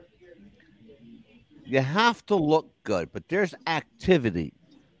 You have to look good, but there's activity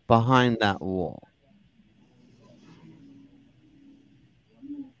behind that wall.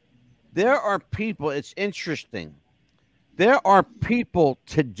 There are people, it's interesting. There are people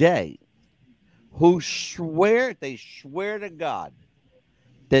today who swear to God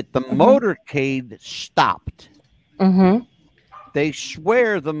that the motorcade stopped. They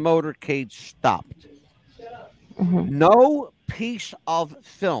swear the motorcade stopped. No piece of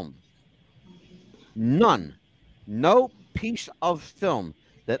film, none, no piece of film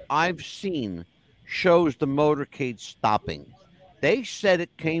that I've seen shows the motorcade stopping. They said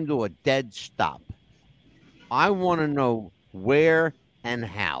it came to a dead stop. I want to know where and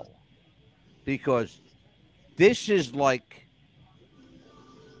how, because this is like,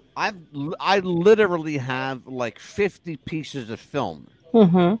 I literally have like 50 pieces of film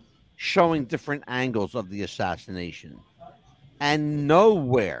showing different angles of the assassination, and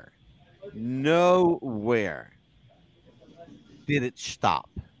nowhere did it stop.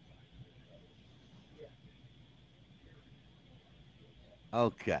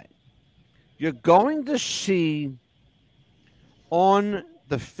 Okay. You're going to see on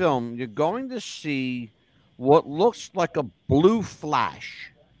the film, you're going to see what looks like a blue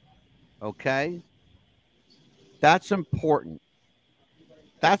flash. Okay? That's important.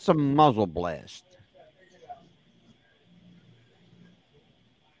 That's a muzzle blast.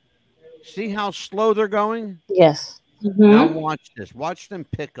 See how slow they're going? Yes. Now watch this. Watch them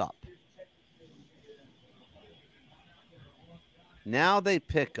pick up. Now they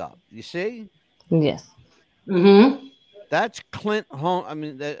pick up. You see? Yes. That's Clint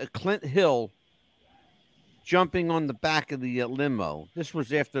Hill jumping on the back of the limo. This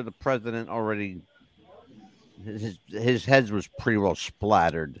was after the president already. His head was pretty well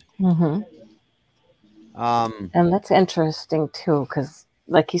splattered. And that's interesting too, because,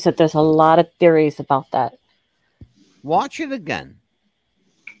 like you said, there's a lot of theories about that. Watch it again.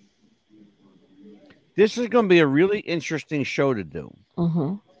 This is going to be a really interesting show to do.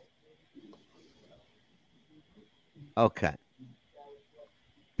 Okay.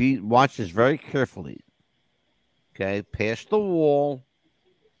 Watch this very carefully. Okay, past the wall.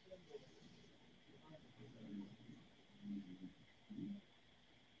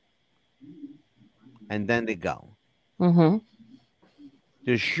 And then they go. The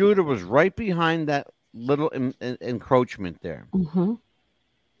shooter was right behind that little encroachment there.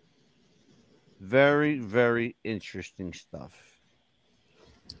 Very, very interesting stuff.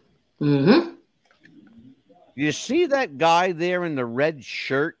 You see that guy there in the red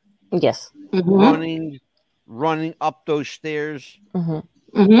shirt? Yes. Running up those stairs.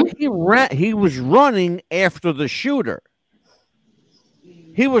 He was running after the shooter.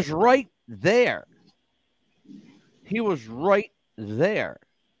 He was right there.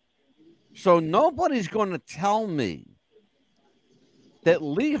 So nobody's going to tell me that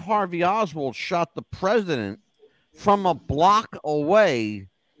Lee Harvey Oswald shot the president from a block away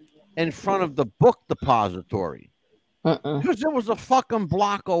in front of the book depository. Because it was a fucking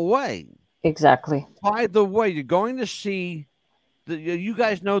block away. Exactly. By the way, you're going to see, you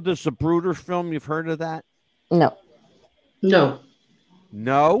guys know the Zapruder film? You've heard of that? No.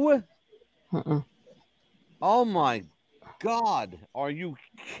 No? Oh my God. Are you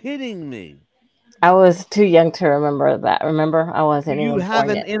kidding me? I was too young to remember that. Remember? I wasn't even born have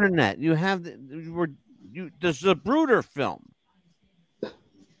an yet. internet. You have the Zapruder film.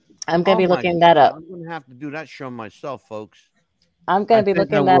 I'm going to be looking that up. I'm going to have to do that show myself, folks. I'm going to be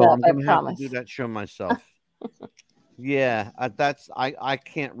looking that up. I promise. Have to do that show myself. Yeah, I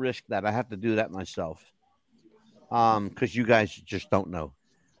can't risk that. I have to do that myself. Because you guys just don't know.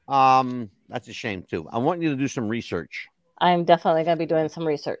 That's a shame too. I want you to do some research. I'm definitely going to be doing some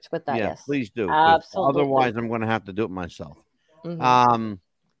research with that. Yeah, yes, please do. Absolutely. Otherwise, I'm going to have to do it myself. So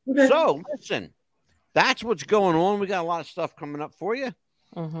listen, that's what's going on. We got a lot of stuff coming up for you.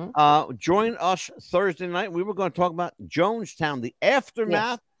 Join us Thursday night. We were going to talk about Jonestown, the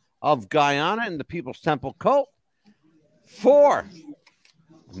aftermath of Guyana and the People's Temple cult. 4,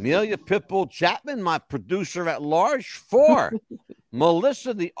 Amelia Pitbull Chapman, my producer at large. 4,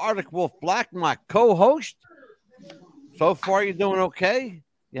 Melissa the Arctic Wolf Black, my co-host. So far, you're doing okay.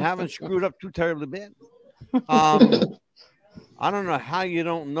 You haven't screwed up too terribly bad. I don't know how you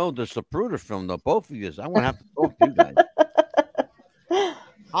don't know the Zapruder film, though. Both of you. I'm going to have to talk to you guys.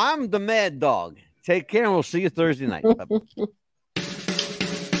 I'm the Mad Dog. Take care, and we'll see you Thursday night. Bye-bye.